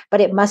efforts, but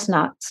it must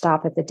not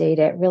stop at the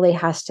data. It really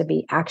has to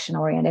be action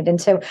oriented.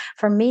 And so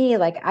for me,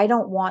 I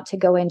don't want to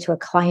go into a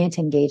client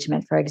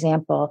engagement, for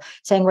example,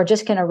 saying we're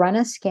just going to run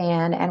a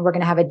scan and we're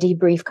going to have a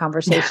debrief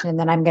conversation and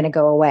then I'm going to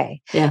go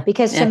away.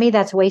 Because to me,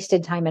 that's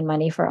wasted time and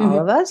money for all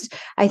of us.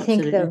 I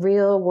think the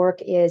real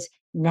work is,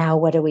 now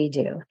what do we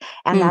do?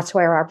 And that's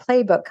where our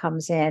playbook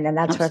comes in. And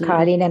that's where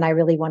Caroline and I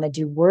really want to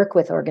do work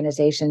with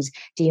organizations.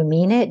 Do you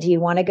mean it? Do you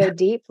want to go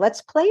deep?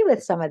 Let's play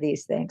with some of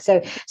these things.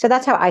 So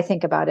that's how I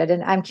think about it.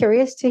 And I'm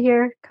curious to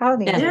hear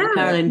Caroline.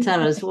 Caroline,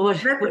 tell us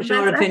what's your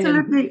opinion?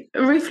 Absolutely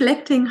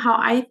reflecting how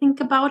I think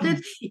about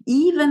it,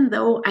 even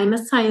though I'm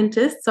a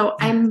scientist, so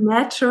I'm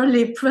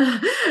naturally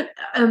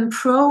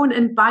prone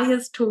and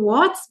biased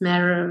towards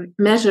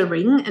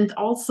measuring, and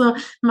also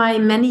my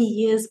many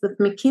years with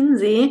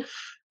McKinsey.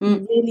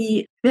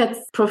 Really, that's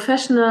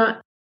professional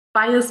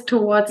bias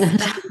towards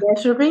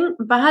measuring.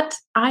 But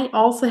I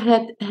also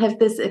have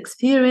this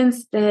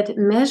experience that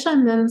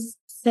measurements,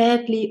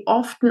 sadly,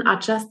 often are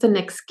just an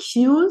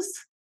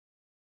excuse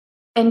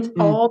and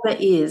all there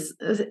is,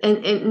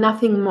 and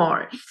nothing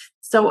more.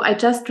 So I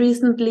just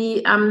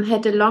recently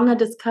had a longer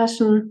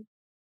discussion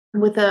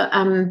with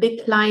a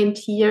big client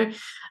here.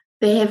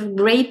 They have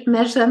great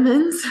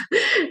measurements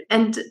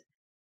and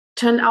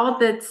turned out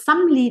that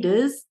some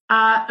leaders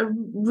are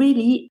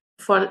really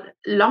for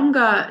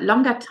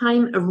longer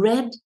time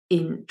read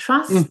in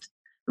trust,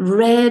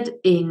 read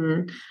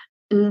in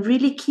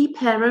really key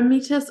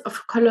parameters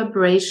of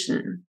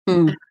collaboration,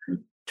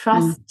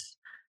 trust.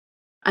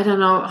 I don't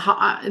know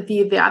how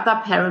the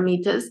other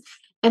parameters.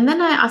 And then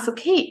I ask,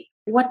 okay,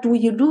 what do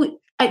you do?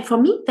 For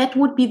me, that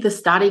would be the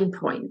starting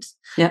point.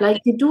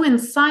 Like you do in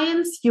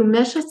science, you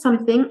measure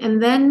something,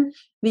 and then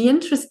the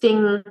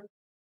interesting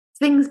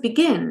things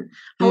begin.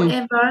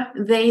 However,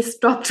 they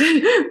stopped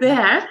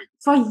there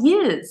for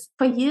years.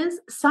 For years,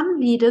 some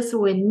leaders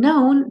were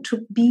known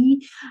to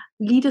be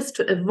leaders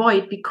to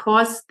avoid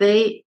because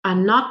they are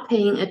not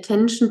paying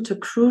attention to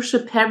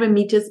crucial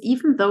parameters,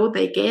 even though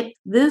they get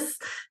this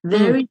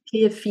very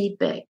clear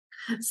feedback.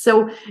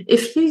 So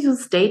if you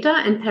use data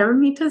and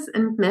parameters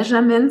and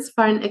measurements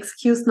for an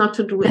excuse not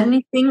to do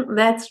anything,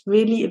 that's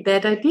really a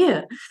bad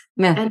idea.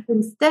 And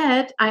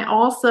instead, I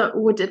also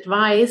would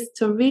advise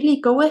to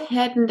really go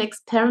ahead and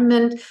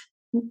experiment,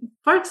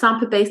 for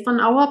example, based on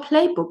our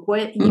playbook,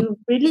 where you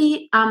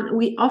really,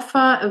 we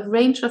offer a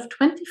range of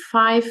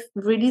 25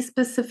 really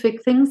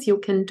specific things you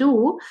can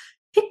do.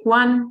 Pick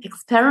one,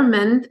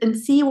 experiment, and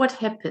see what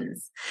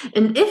happens.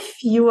 And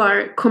if you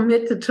are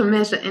committed to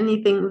measure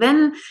anything,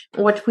 then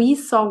what we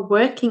saw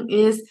working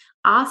is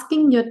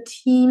asking your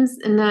teams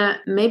in a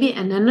maybe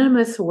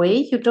anonymous way.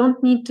 You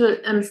don't need to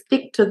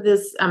stick to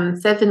this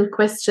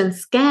 7-question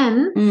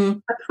scan.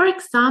 But for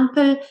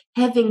example,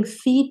 having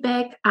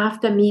feedback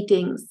after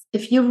meetings.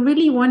 If you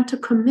really want to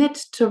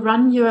commit to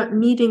run your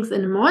meetings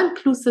in a more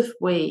inclusive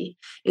way,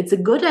 it's a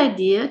good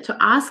idea to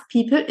ask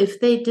people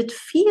if they did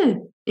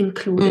feel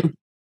included.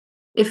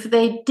 If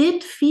they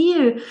did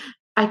feel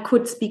I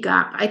could speak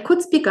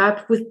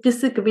up with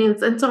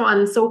disagreements and so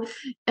on. So,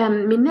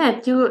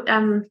 Minette, you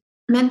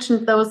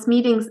mentioned those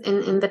meetings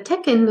in the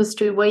tech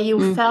industry where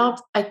you felt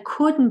I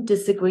couldn't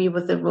disagree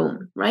with the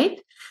room,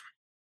 right?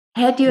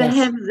 Had you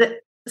had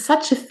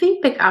such a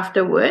feedback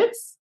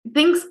afterwards,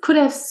 things could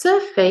have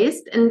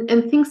surfaced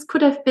and things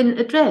could have been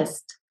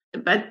addressed.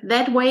 But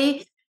that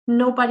way,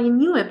 nobody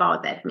knew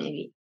about that,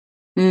 maybe.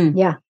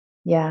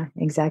 Yeah,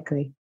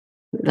 exactly.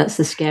 That's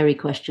the scary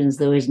questions,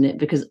 though, isn't it?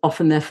 Because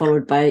often they're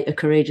followed by a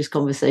courageous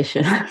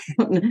conversation.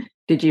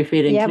 Did you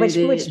feel included?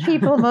 Yeah, which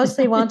people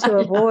mostly want to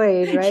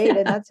avoid, right?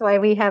 And that's why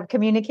we have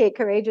communicate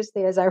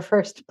courageously as our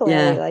first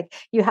play. Like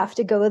you have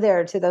to go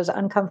there to those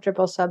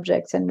uncomfortable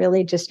subjects and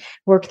really just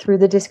work through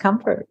the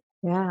discomfort.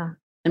 Yeah.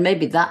 And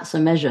maybe that's a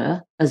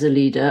measure as a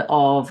leader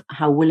of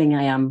how willing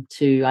I am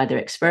to either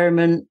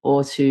experiment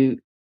or to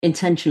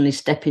intentionally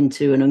step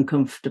into an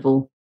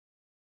uncomfortable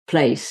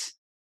place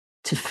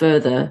to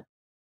further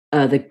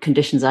the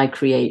conditions I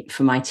create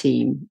for my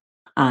team.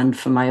 and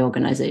for my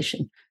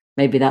organization.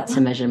 Maybe that's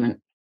a measurement.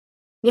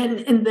 Yeah,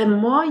 and the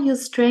more you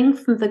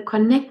strengthen the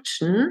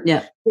connection,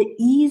 the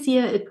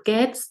easier it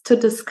gets to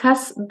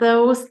discuss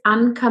those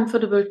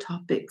uncomfortable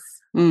topics.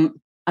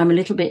 I'm a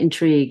little bit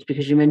intrigued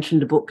because you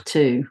mentioned a book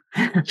 2.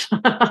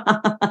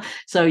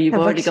 So you've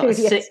already got a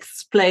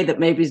 6th play that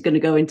maybe is going to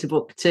go into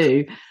book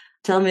 2.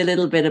 Tell me a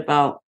little bit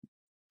about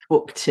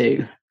book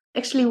 2.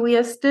 Actually, we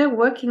are still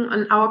working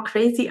on our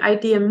crazy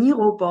idea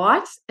Miro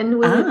board, and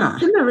we have a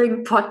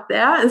simmering pot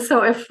there.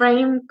 So a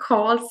frame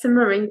called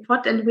simmering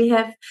pot, and we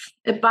have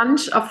a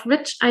bunch of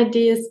rich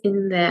ideas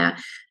in there.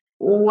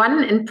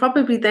 One, and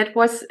probably that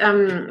was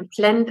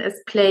planned as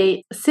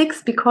play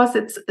 6 because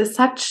it's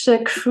such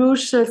a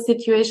crucial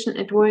situation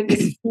at work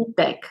is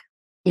feedback.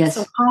 Yes.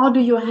 So how do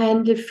you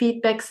handle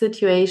feedback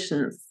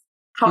situations?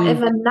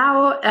 However,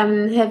 now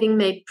having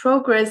made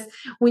progress,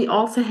 we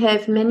also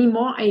have many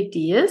more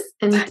ideas.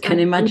 And I can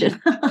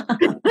imagine.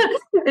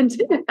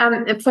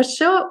 and for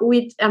sure,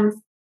 we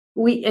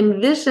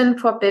envision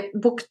for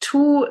book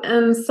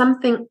 2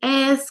 something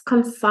as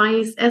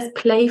concise, as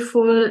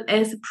playful,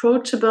 as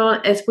approachable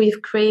as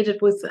we've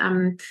created with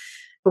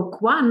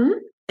book 1.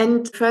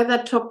 And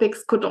further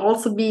topics could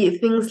also be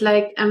things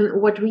like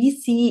what we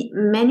see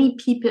many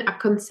people are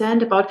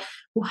concerned about.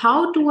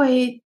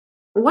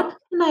 What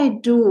can I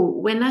do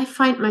when I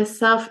find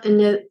myself in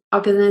an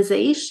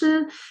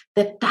organization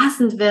that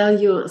doesn't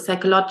value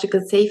psychological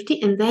safety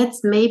and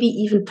that's maybe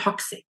even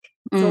toxic?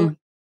 So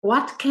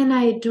what can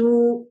I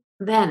do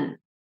then?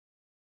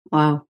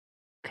 Wow.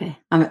 Okay.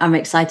 I'm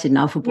excited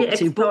now for book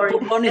 2.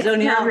 Book 1 is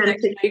only out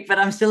next week, but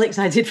I'm still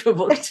excited for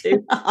book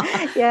 2.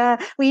 Yeah,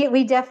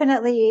 we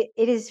definitely,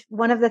 it is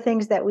one of the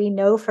things that we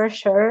know for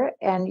sure.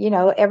 And,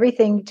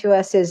 everything to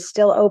us is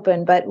still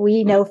open, but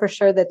we know for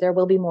sure that there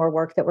will be more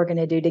work that we're going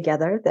to do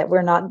together, that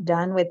we're not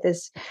done with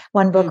this.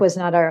 One book was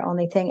not our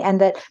only thing. And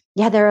that,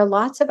 there are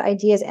lots of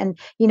ideas. And,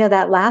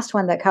 that last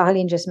one that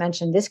Caroline just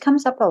mentioned, this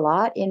comes up a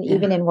lot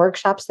even in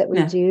workshops that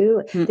we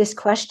do, this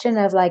question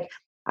of like,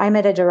 I'm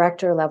at a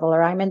director level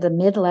or I'm in the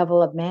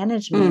mid-level of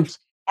management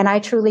and I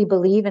truly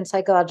believe in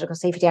psychological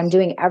safety. I'm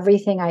doing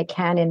everything I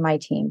can in my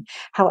team.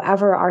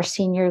 However, our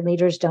senior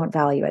leaders don't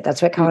value it.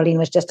 That's what Caroline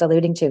was just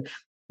alluding to.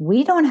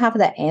 We don't have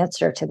the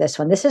answer to this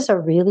one. This is a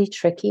really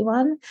tricky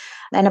one.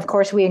 And of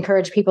course, we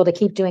encourage people to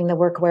keep doing the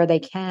work where they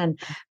can.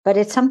 But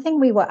it's something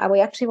we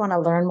actually want to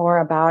learn more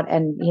about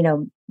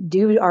and,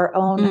 do our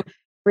own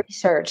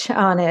research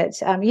on it,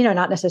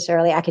 not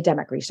necessarily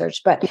academic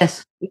research, but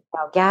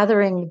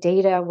gathering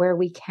data where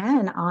we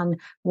can on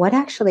what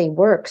actually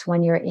works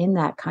when you're in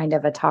that kind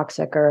of a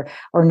toxic or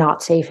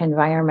not safe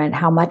environment.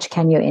 How much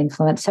can you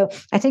influence? So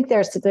I think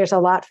there's a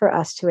lot for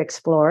us to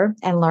explore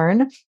and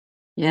learn.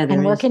 Yeah,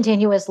 and we're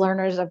continuous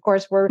learners. Of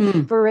course, we're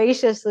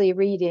voraciously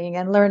reading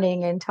and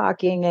learning and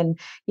talking and,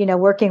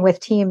 working with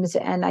teams.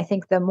 And I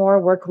think the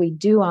more work we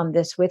do on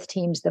this with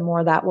teams, the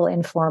more that will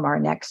inform our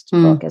next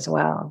book as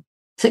well.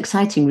 It's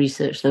exciting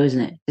research, though, isn't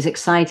it? It's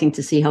exciting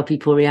to see how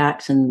people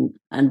react and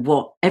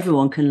what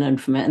everyone can learn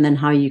from it, and then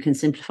how you can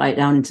simplify it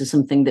down into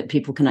something that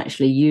people can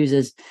actually use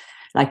as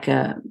like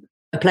a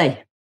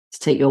play, to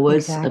take your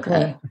words. Exactly.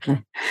 A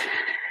play.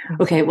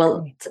 Okay,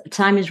 well,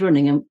 time is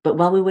running, but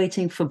while we're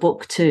waiting for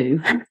book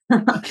 2,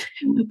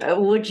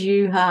 would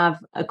you have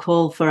a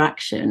call for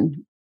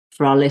action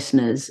for our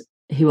listeners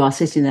who are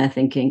sitting there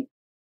thinking,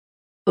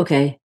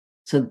 okay,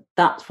 so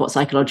that's what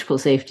psychological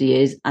safety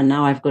is, and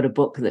now I've got a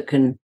book that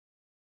can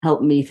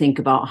help me think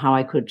about how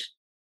I could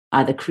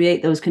either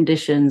create those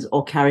conditions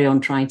or carry on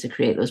trying to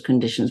create those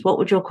conditions. What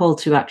would your call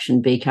to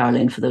action be,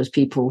 Caroline, for those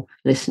people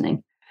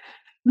listening?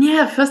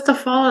 Yeah, first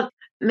of all,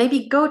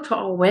 maybe go to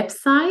our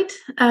website,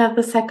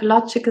 the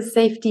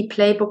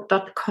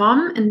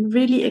psychologicalsafetyplaybook.com, and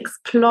really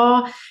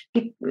explore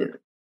the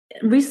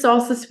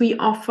resources we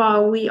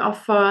offer. We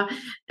offer,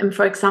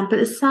 for example,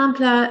 a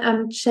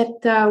sampler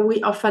chapter.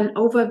 We offer an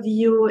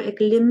overview, a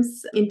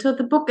glimpse into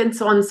the book, and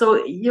so on.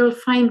 So you'll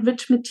find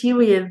rich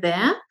material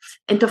there.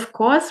 And of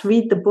course,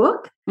 read the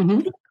book,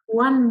 pick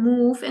one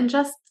move, and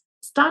just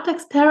start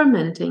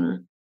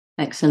experimenting.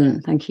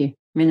 Excellent. Thank you.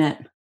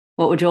 Minette,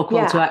 what would your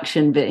call to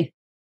action be?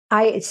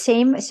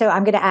 So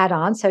I'm going to add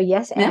on. So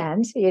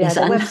and the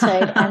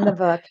website and the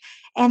book.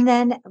 And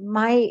then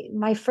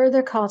my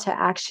further call to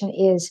action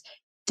is,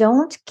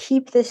 don't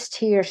keep this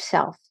to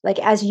yourself. Like,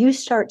 as you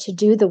start to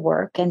do the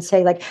work and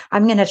say, like,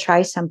 I'm going to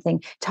try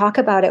something, talk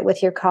about it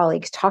with your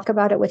colleagues, talk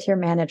about it with your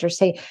manager.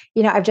 Say,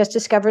 I've just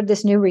discovered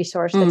this new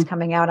resource that's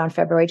coming out on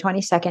February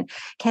 22nd.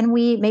 Can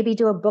we maybe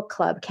do a book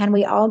club? Can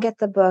we all get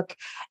the book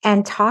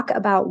and talk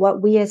about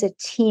what we as a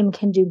team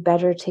can do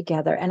better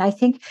together? And I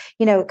think,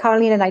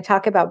 Caroline and I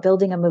talk about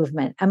building a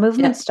movement. A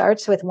movement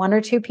starts with one or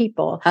two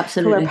people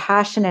who are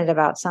passionate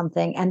about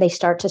something, and they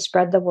start to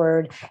spread the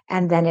word,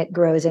 and then it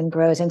grows and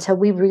grows. And so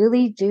we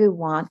really do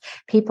want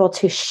people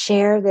to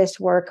share this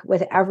work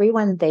with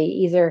everyone they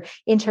either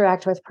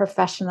interact with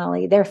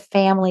professionally, their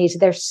families,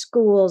 their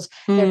schools,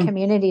 their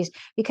communities,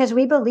 because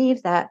we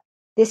believe that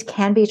this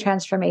can be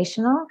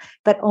transformational,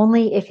 but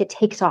only if it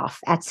takes off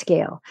at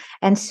scale.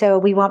 And so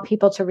we want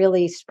people to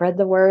really spread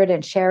the word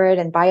and share it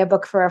and buy a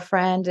book for a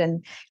friend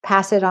and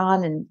pass it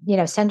on, and,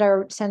 send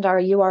our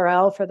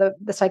URL for the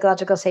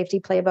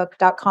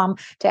psychologicalsafetyplaybook.com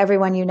to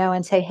everyone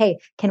and say, hey,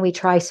 can we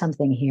try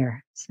something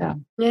here?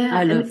 So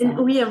yeah, and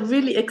we are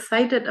really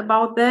excited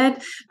about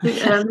that.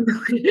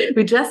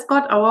 We just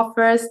got our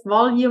first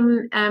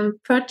volume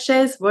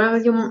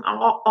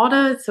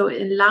order. So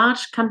a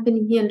large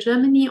company here in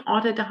Germany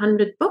ordered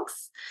 100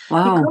 books.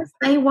 Wow. Because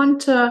they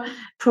want to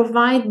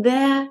provide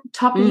their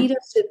top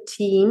leadership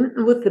team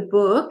with the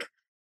book.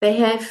 They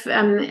have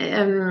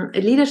a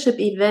leadership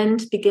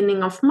event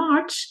beginning of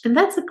March, and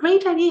that's a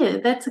great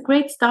idea. That's a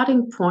great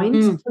starting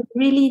point to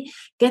really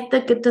get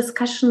the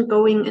discussion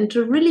going and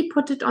to really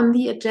put it on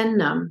the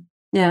agenda.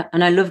 Yeah,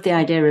 and I love the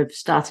idea of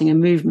starting a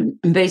movement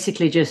and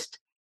basically just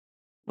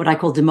what I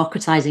call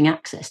democratizing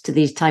access to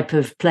these type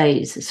of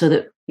plays so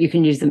that you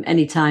can use them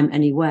anytime,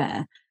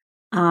 anywhere.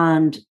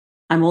 And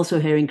I'm also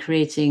hearing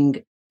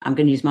creating, I'm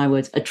going to use my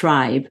words, a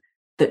tribe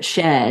that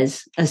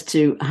shares as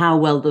to how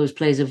well those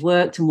plays have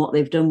worked and what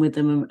they've done with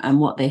them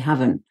and what they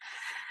haven't.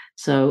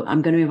 So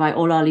I'm going to invite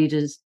all our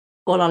listeners,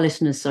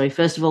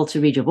 first of all, to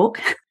read your book.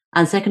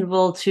 And second of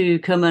all, to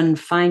come and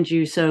find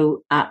you.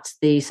 So at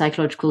the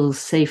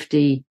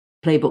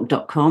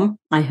psychologicalsafetyplaybook.com,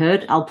 I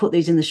heard. I'll put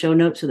these in the show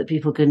notes so that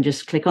people can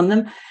just click on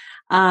them.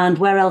 And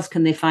where else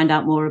can they find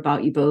out more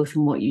about you both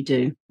and what you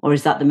do? Or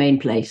is that the main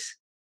place?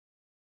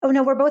 Oh,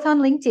 no, we're both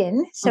on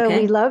LinkedIn. So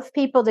we love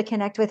people to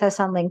connect with us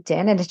on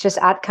LinkedIn. And it's just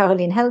at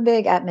Caroline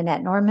Helbig, at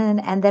Minette Norman.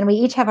 And then we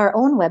each have our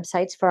own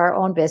websites for our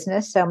own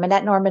business. So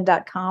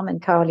MinetteNorman.com and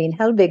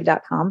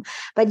CarolineHelbig.com.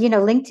 But,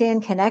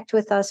 LinkedIn, connect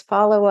with us,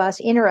 follow us,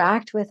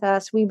 interact with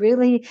us. We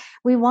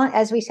want,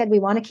 as we said, we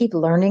want to keep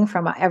learning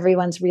from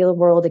everyone's real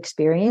world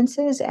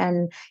experiences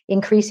and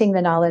increasing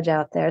the knowledge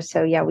out there.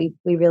 So, yeah, we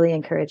really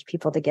encourage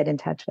people to get in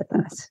touch with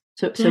us.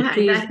 So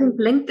please. I think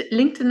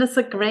LinkedIn is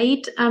a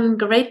great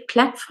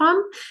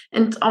platform.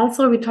 And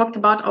also we talked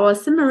about our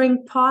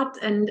simmering pot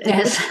and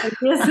ideas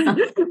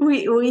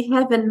we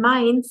have in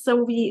mind.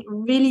 So we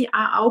really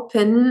are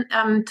open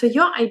to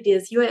your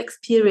ideas, your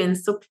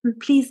experience. So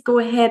please go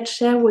ahead,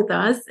 share with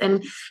us.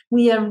 And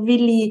we are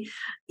really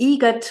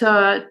eager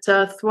to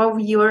throw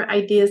your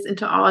ideas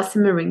into our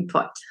simmering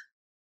pot.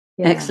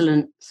 Yeah.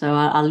 Excellent. So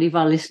I'll leave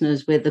our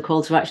listeners with the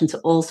call to action to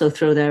also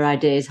throw their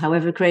ideas,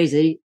 however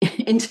crazy,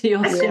 into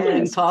your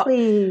simmering pot.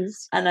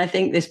 Please. And I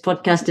think this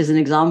podcast is an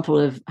example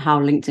of how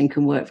LinkedIn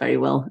can work very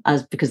well,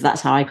 because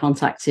that's how I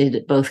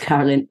contacted both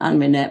Caroline and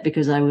Minette,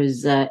 because I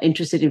was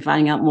interested in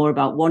finding out more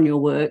about 1, your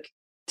work,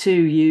 2,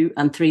 you,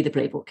 and 3, the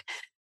playbook.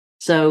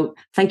 So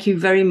thank you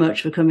very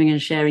much for coming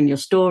and sharing your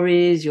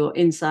stories, your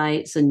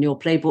insights, and your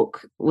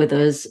playbook with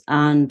us.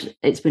 And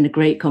it's been a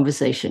great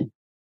conversation.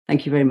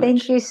 Thank you very much.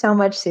 Thank you so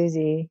much,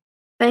 Susie.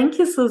 Thank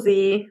you,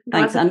 Susie.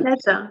 Thanks. It was a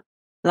pleasure.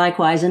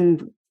 Likewise.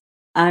 And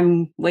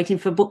I'm waiting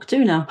for book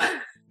 2 now.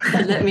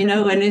 Let me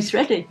know when it's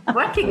ready.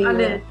 Working on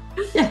it.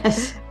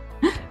 Yes.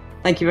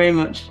 Thank you very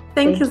much.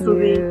 Thank you,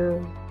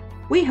 Susie.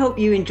 We hope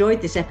you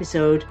enjoyed this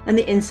episode and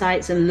the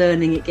insights and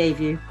learning it gave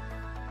you.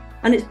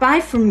 And it's bye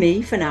from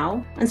me for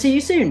now, and see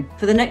you soon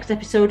for the next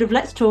episode of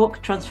Let's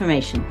Talk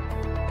Transformation.